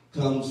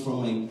comes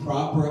from a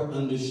proper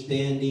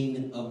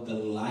understanding of the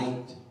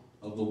light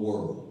of the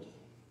world.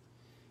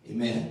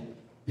 Amen.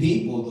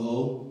 People,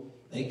 though,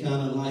 they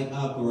kind of like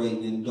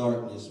operating in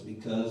darkness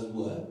because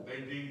what?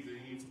 Their deeds are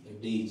evil. Their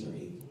deeds are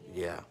evil.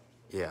 Yeah.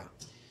 Yeah.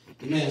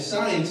 Amen.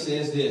 Science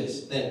says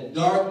this, that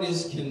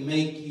darkness can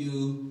make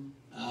you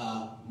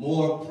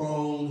more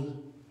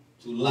prone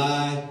to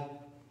lie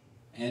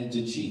and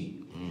to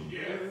cheat.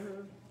 Yes.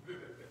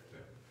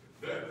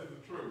 That is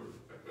the truth.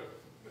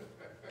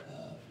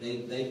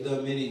 They've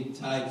done many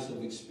types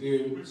of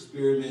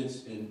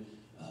experiments, and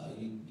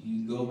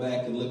you go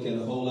back and look at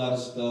a whole lot of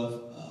stuff.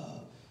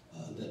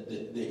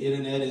 The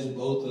internet is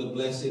both a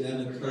blessing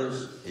and a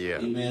curse. Yeah.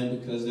 Amen.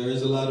 Because there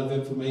is a lot of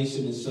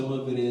information, and some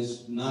of it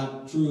is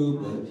not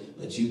true,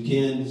 but you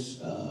can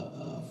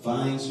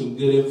find some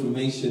good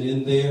information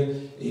in there.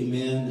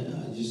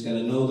 Amen. You just got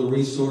to know the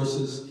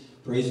resources.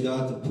 Praise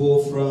God, to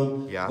pull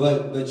from. Yeah.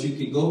 But you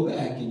can go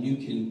back and you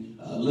can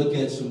look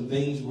at some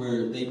things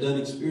where they've done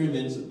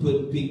experiments of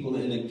putting people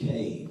in a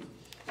cave.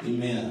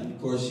 Amen.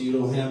 Of course, you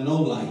don't have no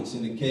lights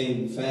in the cave.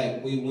 In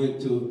fact, we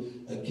went to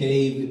a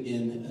cave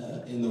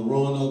in the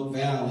Roanoke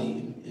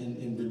Valley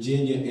in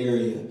Virginia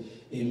area.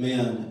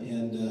 Amen.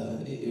 And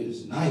it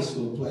was a nice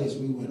little place.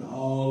 We went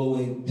all the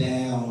way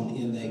down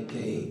in that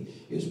cave.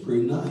 It was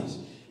pretty nice.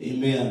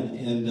 Amen.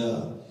 And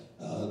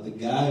the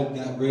guy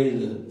got ready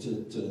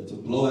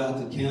to blow out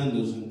the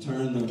candles and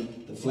turn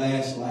the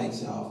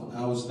flashlights off. And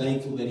I was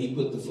thankful that he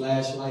put the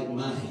flashlight in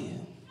my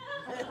hand.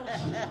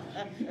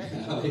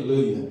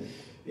 Hallelujah.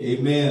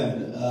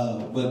 Amen.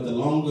 But the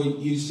longer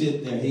you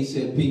sit there, he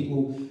said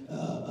people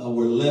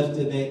were left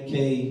in that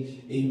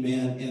cave,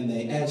 amen, and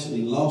they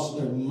actually lost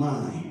their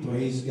mind.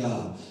 Praise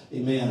God.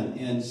 Amen.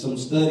 And some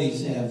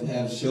studies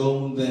have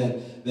shown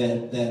that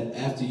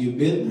after you've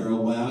been there a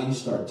while, you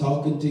start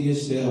talking to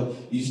yourself,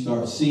 you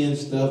start seeing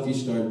stuff, you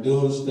start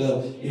doing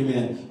stuff,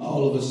 amen.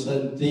 All of a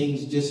sudden,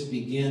 things just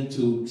begin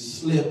to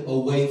slip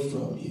away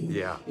from you.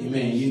 Yeah.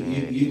 Amen.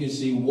 You can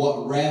see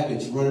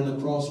rabbits running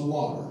across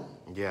water.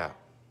 Yeah.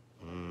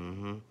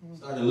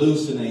 Start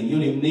hallucinating. You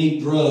don't even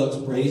need drugs.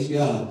 Praise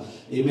God.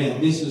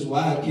 Amen. This is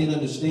why I can't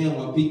understand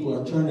why people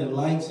are turning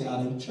lights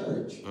out in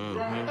church.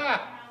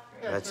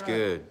 That's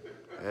good.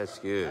 That's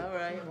good. All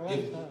right.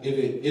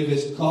 If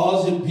it's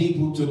causing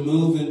people to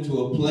move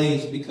into a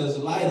place, because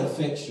light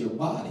affects your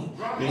body.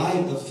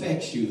 Light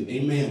affects you.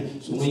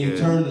 Amen. So when you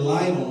turn the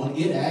light on,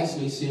 it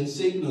actually sends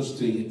signals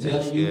to you,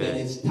 telling you that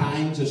it's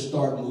time to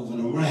start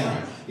moving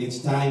around. It's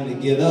time to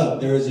get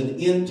up. There is an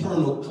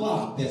internal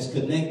clock that's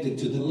connected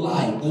to the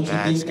light. Don't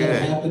you think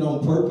that happened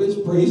on purpose?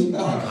 Praise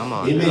God. Come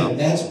on. Amen.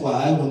 That's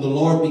why when the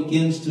Lord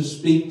begins to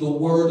speak the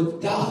word of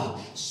God,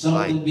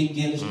 something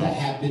begins to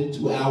happen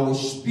to our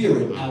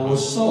spirit, our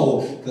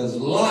soul, because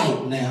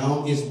light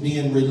now is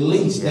being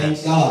released.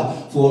 Thank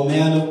God for a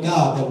man of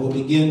God that will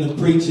begin to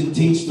preach and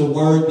teach the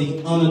word,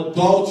 the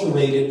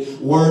unadulterated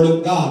word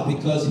of God,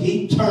 because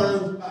he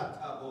turns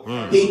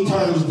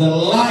the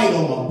light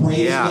on.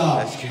 Praise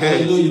God. That's good.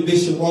 Hallelujah.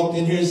 Bishop walked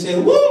in here and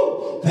said, woo!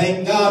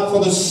 Thank God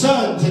for the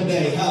sun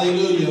today.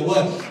 Hallelujah.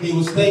 What? He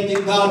was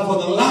thanking God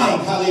for the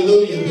light.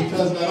 Hallelujah.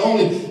 Because not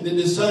only did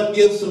the sun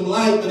give some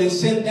light, but it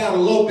sent out a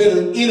little bit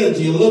of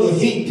energy, a little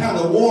heat, kind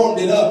of warmed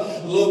it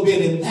up a little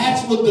bit. And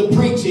that's what the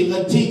preaching,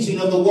 the teaching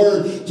of the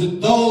word to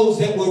those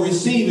that will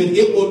receive it,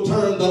 it will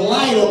turn the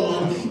light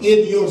on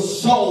in your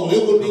soul.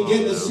 It will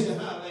begin to say,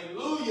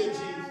 hallelujah,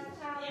 Jesus.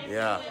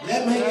 Yeah.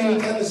 That make any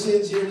kind of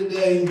sense here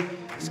today?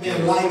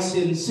 Man, lights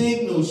and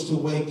signals to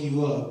wake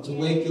you up, to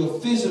wake your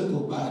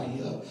physical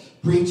body up.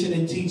 Preaching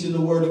and teaching the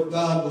word of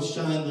God will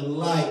shine the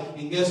light.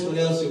 And guess what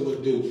else it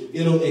will do?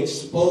 It'll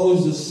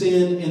expose the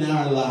sin in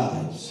our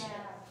lives.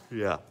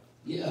 Yeah.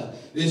 Yeah.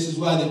 This is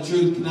why the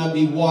truth cannot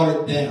be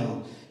watered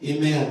down.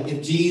 Amen.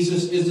 If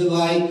Jesus is the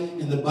light,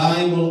 and the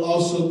Bible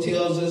also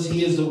tells us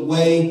he is the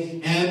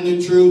way and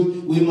the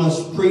truth, we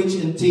must preach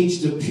and teach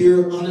the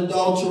pure,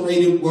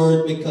 unadulterated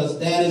word, because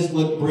that is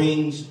what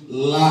brings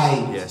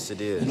light. Yes,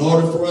 it is. In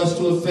order for us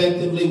to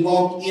effectively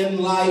walk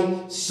in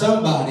light,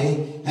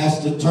 somebody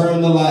has to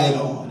turn the light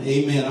on.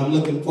 Amen. I'm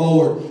looking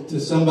forward to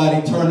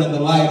somebody turning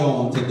the light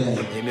on today.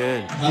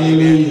 Amen.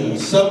 Hallelujah.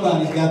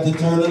 Somebody's got to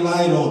turn the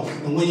light on.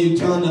 And when you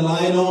turn the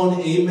light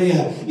on,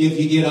 amen, if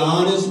you get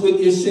honest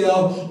with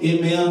yourself,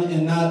 amen,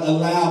 and not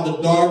allow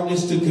the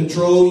darkness to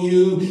control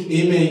you,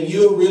 amen,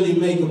 you'll really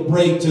make a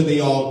break to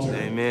the altar.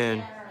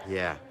 Amen.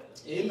 Yeah.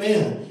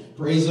 Amen.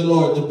 Praise the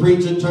Lord. The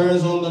preacher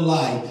turns on the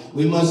light.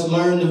 We must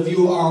learn to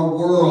view our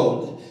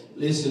world.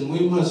 Listen,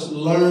 we must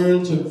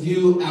learn to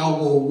view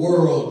our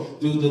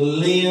world through the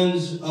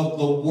lens of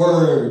the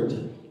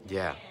word.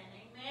 Yeah.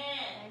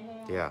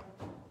 Yeah.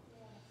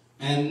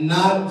 And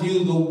not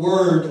view the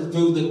word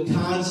through the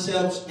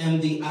concepts and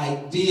the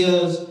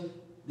ideas.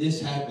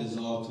 This happens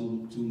all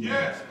too much.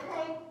 Yes, come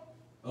on.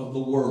 Of the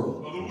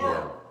world. Of the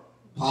world.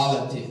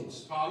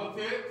 Politics.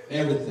 Politics.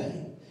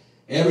 Everything.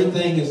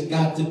 Everything has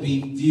got to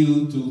be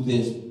viewed through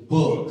this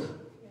book.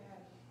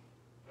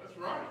 That's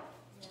right.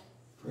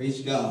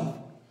 Praise God.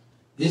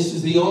 This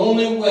is the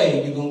only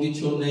way you're going to get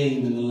your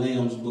name in the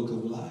Lamb's Book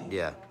of Life.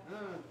 Yeah.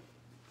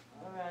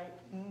 All right.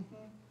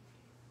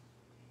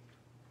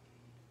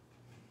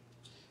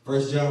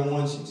 1 John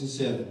 1, 6 and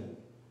 7.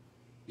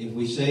 If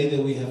we say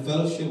that we have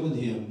fellowship with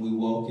him, we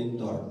walk in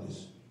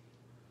darkness,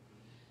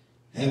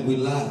 and we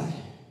lie.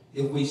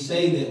 If we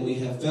say that we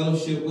have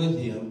fellowship with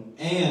him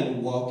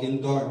and walk in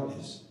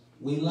darkness,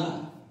 we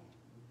lie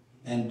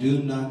and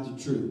do not the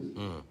truth.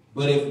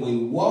 But if we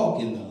walk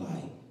in the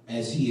light,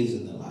 as he is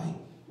in the light,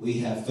 we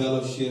have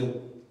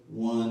fellowship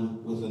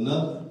one with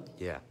another.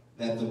 Yeah.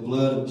 That the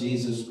blood of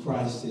Jesus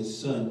Christ, his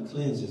son,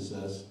 cleanses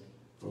us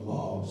from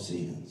all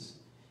sins.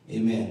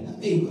 Amen. How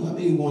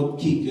many want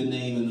to keep your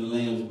name in the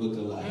Lamb's Book of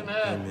Life?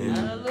 Amen.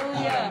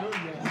 Hallelujah.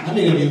 How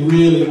many of you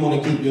really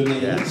want to keep your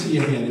name? Let me see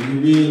your hand. If you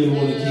really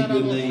want to keep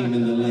your name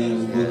in the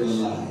Lamb's Book of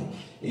Life.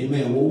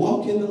 Amen. Well,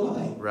 walk in the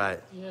light. Right.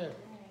 Yeah.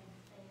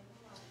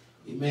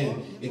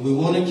 Amen. If we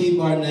want to keep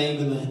our name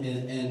in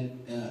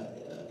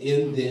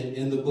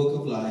the Book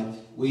of Life,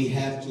 we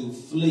have to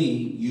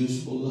flee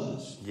useful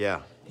lust.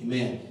 Yeah.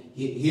 Amen.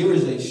 Here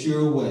is a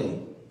sure way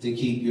to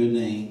keep your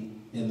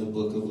name in the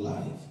Book of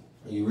Life.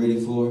 Are you ready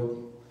for it?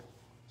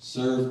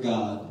 Serve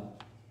God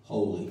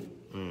wholly.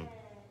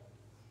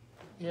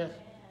 Yes.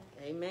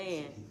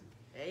 Amen.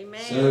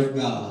 Amen. Serve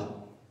God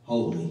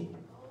wholly.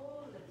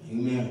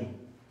 Amen.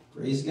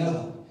 Praise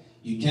God.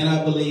 You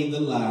cannot believe the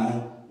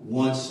lie,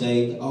 once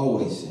saved,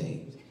 always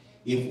saved.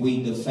 If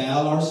we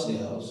defile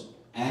ourselves,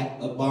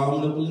 act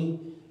abominably,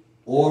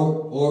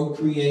 or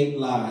create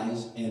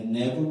lies and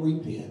never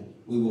repent,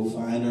 we will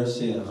find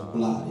ourselves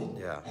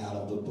blotted out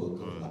of the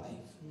book of life.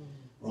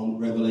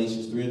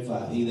 Revelations 3 and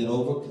 5. He that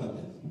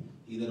overcometh,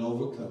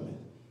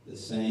 the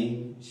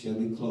same shall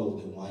be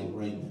clothed in white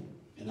raiment.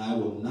 And I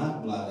will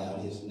not blot out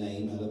his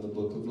name out of the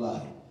book of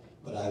life,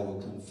 but I will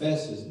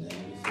confess his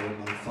name before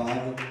my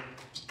Father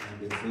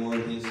and before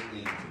his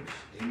angels.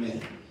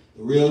 Amen.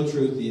 The real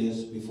truth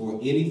is, before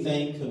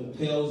anything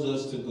compels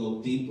us to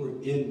go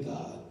deeper in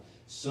God,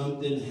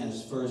 something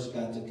has first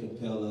got to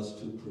compel us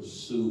to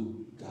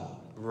pursue God.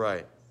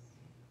 Right.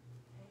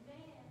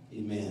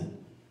 Amen.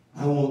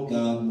 I want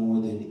God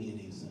more than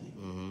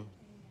anything.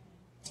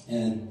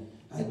 And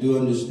I do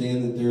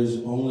understand that there's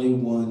only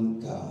one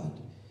God.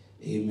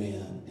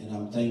 Amen. And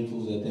I'm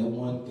thankful that that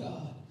one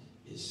God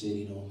is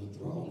sitting on the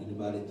throne.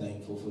 Anybody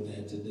thankful for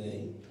that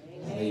today?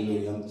 Amen.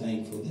 Hallelujah. I'm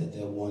thankful that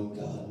that one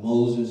God.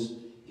 Moses,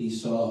 he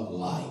saw a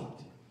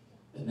light,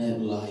 and that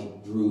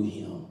light drew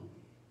him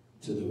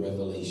to the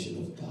revelation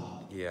of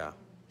God. Yeah.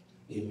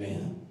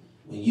 Amen.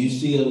 When you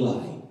see a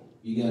light,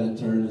 you got to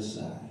turn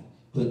aside.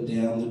 Put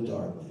down the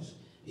darkness.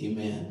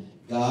 Amen.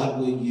 God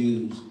will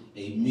use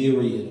a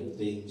myriad of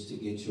things to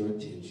get your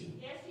attention.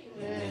 Yes, he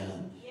will.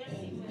 Amen. Yes,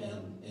 he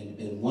will.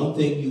 And one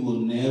thing you will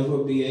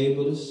never be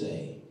able to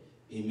say,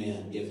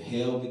 amen, if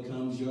hell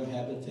becomes your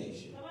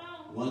habitation,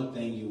 one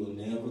thing you will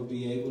never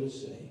be able to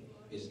say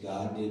is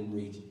God didn't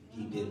reach it.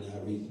 He did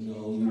not reach.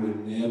 No, you will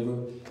never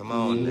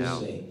be able to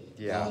say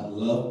God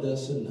loved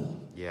us enough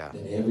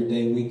that every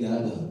day we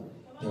got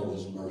up, there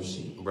was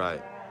mercy.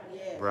 Right.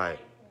 Right.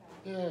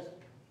 Yes.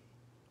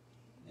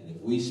 And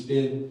if we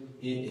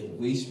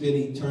spend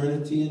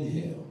eternity in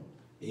hell,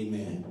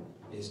 amen,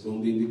 it's going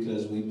to be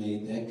because we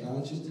made that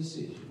conscious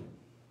decision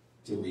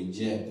to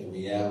reject the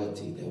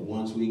reality that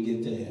once we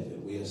get to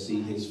heaven, we'll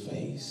see his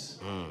face.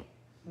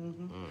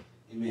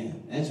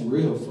 Amen. That's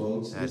real,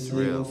 folks. That's this ain't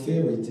real. no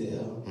fairy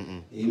tale.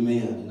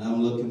 Amen. And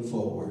I'm looking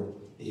forward.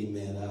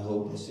 Amen. I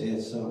hope I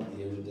said something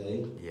here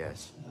today.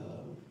 Yes.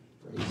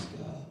 Praise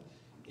God.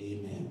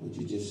 Amen. Would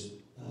you just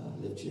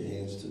lift your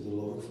hands to the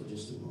Lord for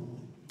just a moment?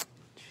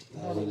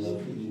 God, we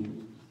love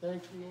you.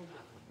 Thank you.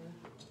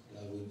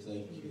 God, we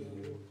thank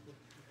you.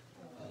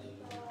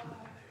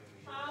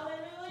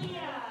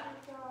 Hallelujah.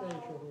 Thank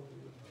you, Lord.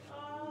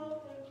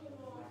 Oh, thank you,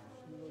 Lord.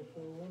 You are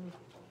so wonderful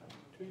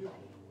to you.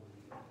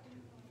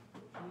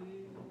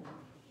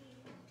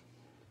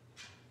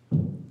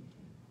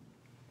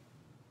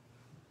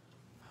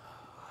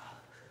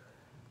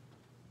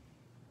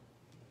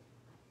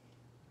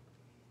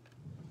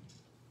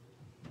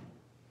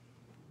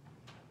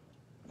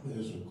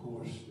 There's a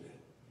chorus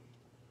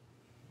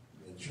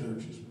that the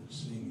church has been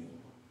singing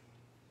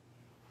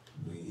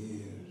for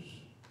years.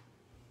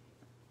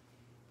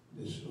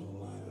 This little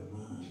light of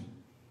mine,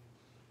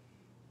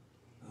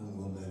 I'm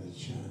going to let it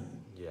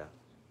shine. Yeah.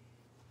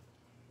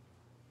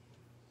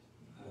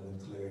 I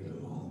declared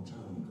a long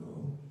time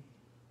ago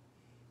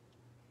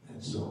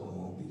that song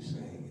won't be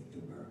sang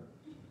ever.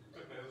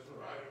 That's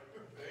right.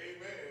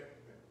 Amen.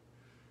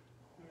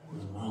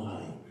 Because my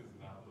light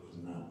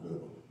is not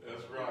little.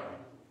 That's right.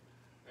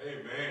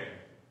 Amen.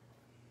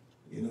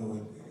 You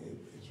know,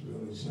 it's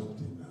really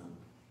something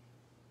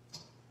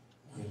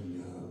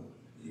when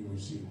you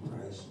receive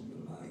Christ in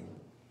your life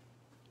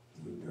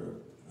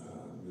through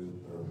this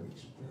birth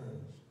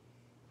experience.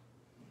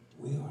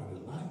 We are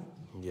the light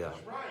Yeah.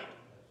 That's right.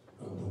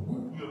 of the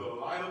world. You're the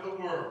light of the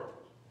world.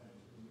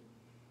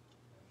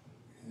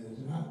 And it's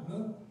not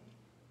little.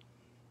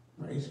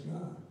 Praise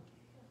God.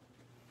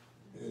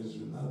 There's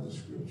another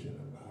scripture in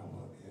the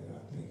Bible, and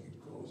I think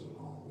it goes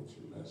along with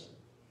your lesson.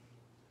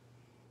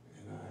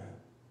 And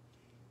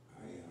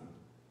I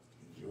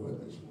enjoy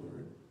this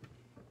word.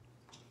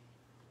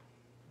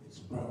 It's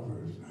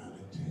Proverbs 9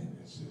 and 10.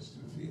 It says,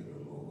 "The fear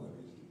of the Lord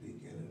is the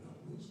beginning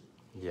of wisdom,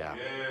 Yeah.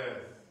 Yes.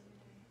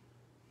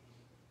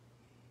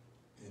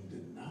 and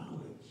the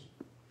knowledge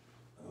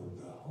of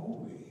the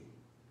holy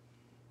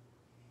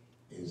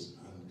is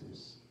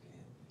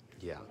understanding."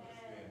 Yeah.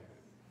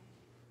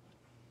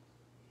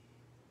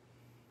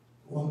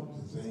 One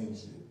of the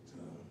things that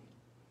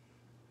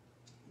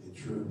the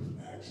truth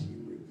actually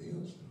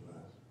reveals to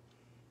us,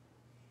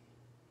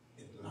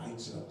 it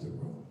lights up the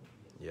room.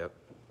 Yep.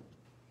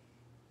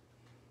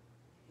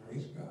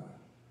 Praise God.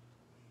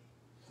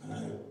 I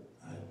had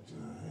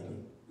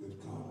a good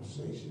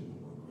conversation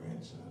with my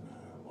grandson.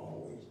 I have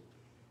always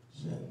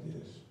said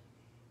this.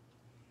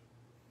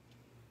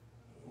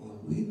 When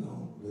we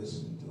don't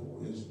listen to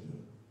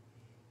wisdom,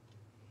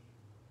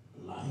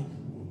 life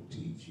will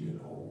teach you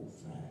an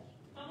old-fashioned.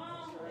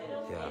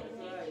 Yeah. It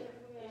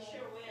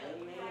sure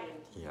will. Amen.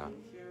 Yeah. It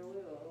sure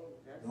will.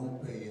 That's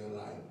Don't pay your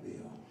light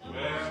bill.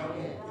 Amen. They cut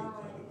it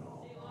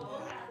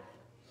off.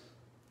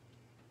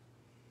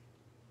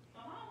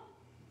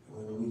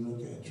 When we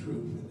look at truth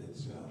in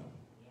itself,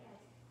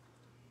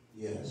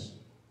 yes,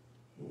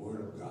 the Word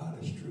of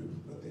God is truth,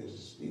 but there's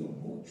still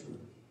more truth.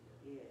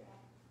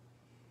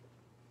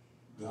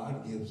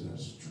 God gives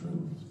us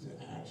truth to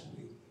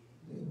actually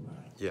live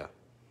right, Yeah.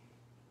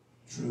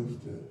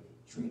 truth to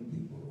treat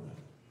people right.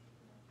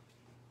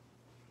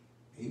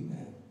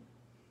 Amen.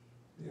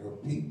 There are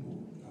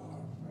people who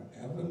are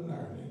forever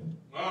learning,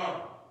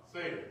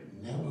 Say it.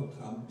 never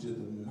come to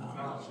the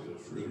knowledge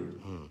of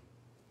truth. Come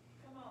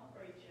on,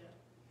 preacher.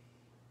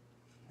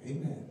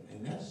 Amen.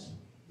 And that's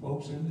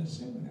folks in the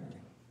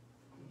seminary,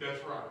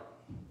 That's right.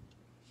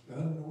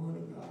 studying the Word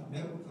of God,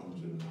 never come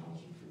to the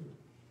knowledge of truth.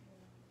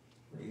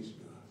 Praise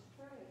God.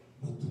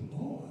 But the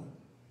Lord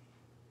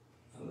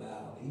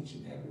allowed each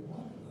and every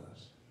one of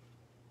us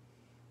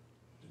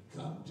to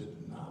come to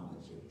the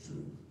knowledge of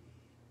truth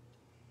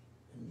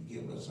and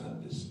give us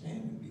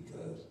understanding,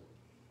 because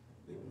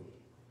the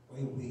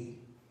way we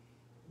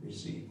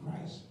received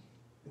Christ,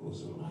 there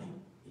was a light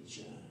that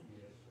shined.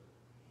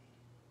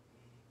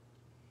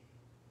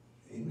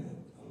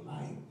 Amen. A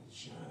light that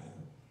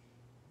shined.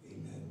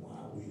 Amen.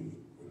 While we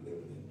were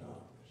living in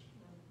darkness.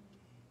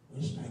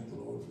 Let's thank the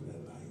Lord for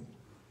that light.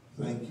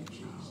 Thank you,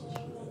 Jesus, for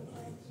that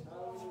light.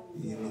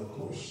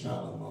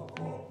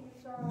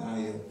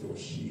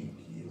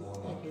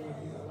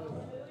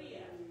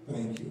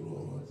 Thank you,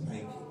 Lord.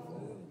 Thank you,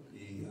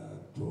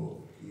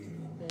 Lord.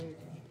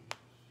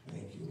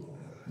 Thank you, Lord.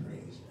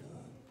 Praise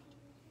God.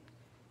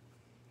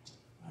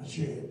 I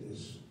shared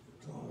this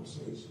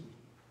conversation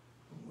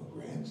with my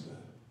grandson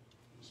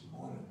this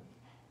morning.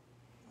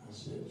 I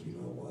said, you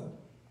know what?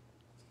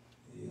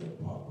 Yeah,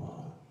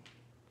 Papa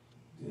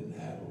didn't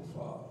have a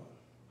father.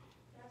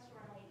 That's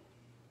right.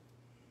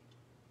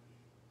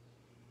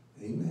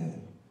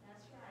 Amen.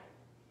 That's right.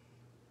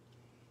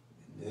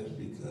 And that's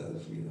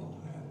because you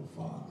don't have a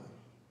father.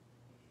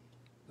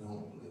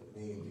 Don't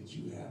mean that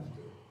you have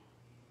to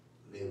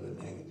live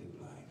a negative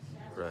life.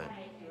 That's Right.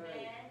 right.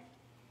 Amen.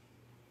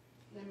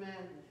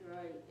 Amen. That's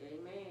right.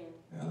 Amen.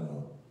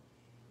 Hello.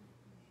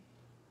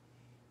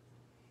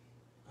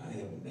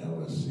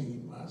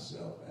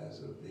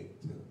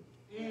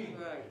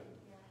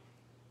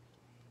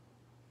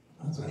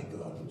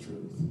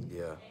 truth.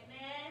 Yeah.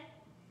 Amen.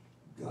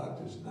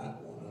 God does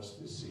not want us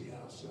to see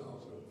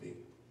ourselves as a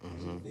victim.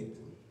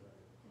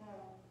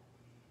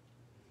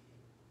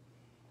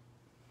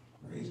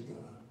 Praise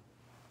God.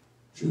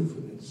 Truth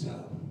in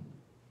itself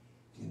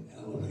can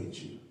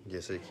elevate you.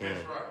 Yes, it can.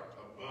 That's right.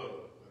 Above.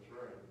 That's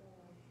right.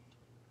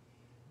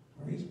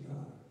 Praise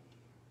God.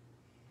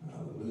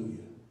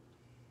 Hallelujah.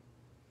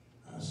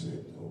 I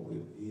said over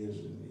years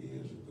and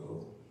years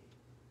ago,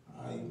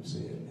 I even say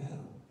it now.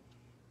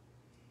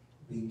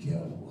 Be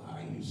careful how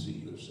you see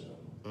yourself.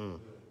 Mm.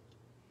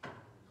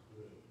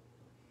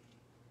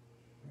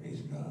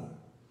 Praise God.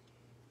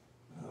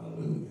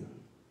 Hallelujah.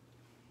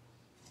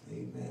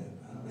 Amen.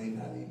 I may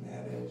not even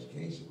have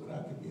education, but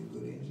I could be a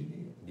good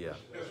engineer. Yeah.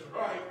 That's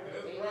right.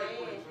 That's right,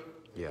 preacher.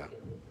 Yeah.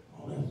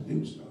 All I have to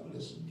do is start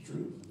listening to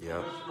truth.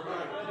 Yeah. That's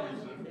right,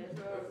 preacher.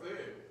 That's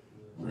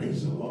it.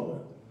 Praise the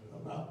Lord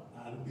about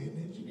how to be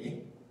an engineer.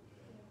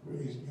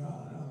 Praise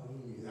God.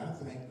 Hallelujah.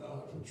 I thank God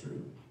for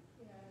truth.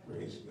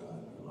 Praise God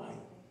for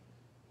life.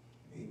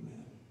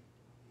 Amen.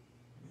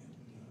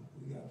 And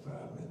we got 5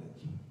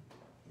 minutes.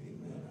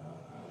 Amen.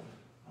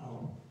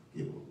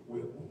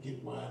 We'll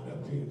get wind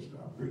up here and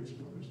start preaching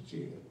from this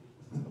chair.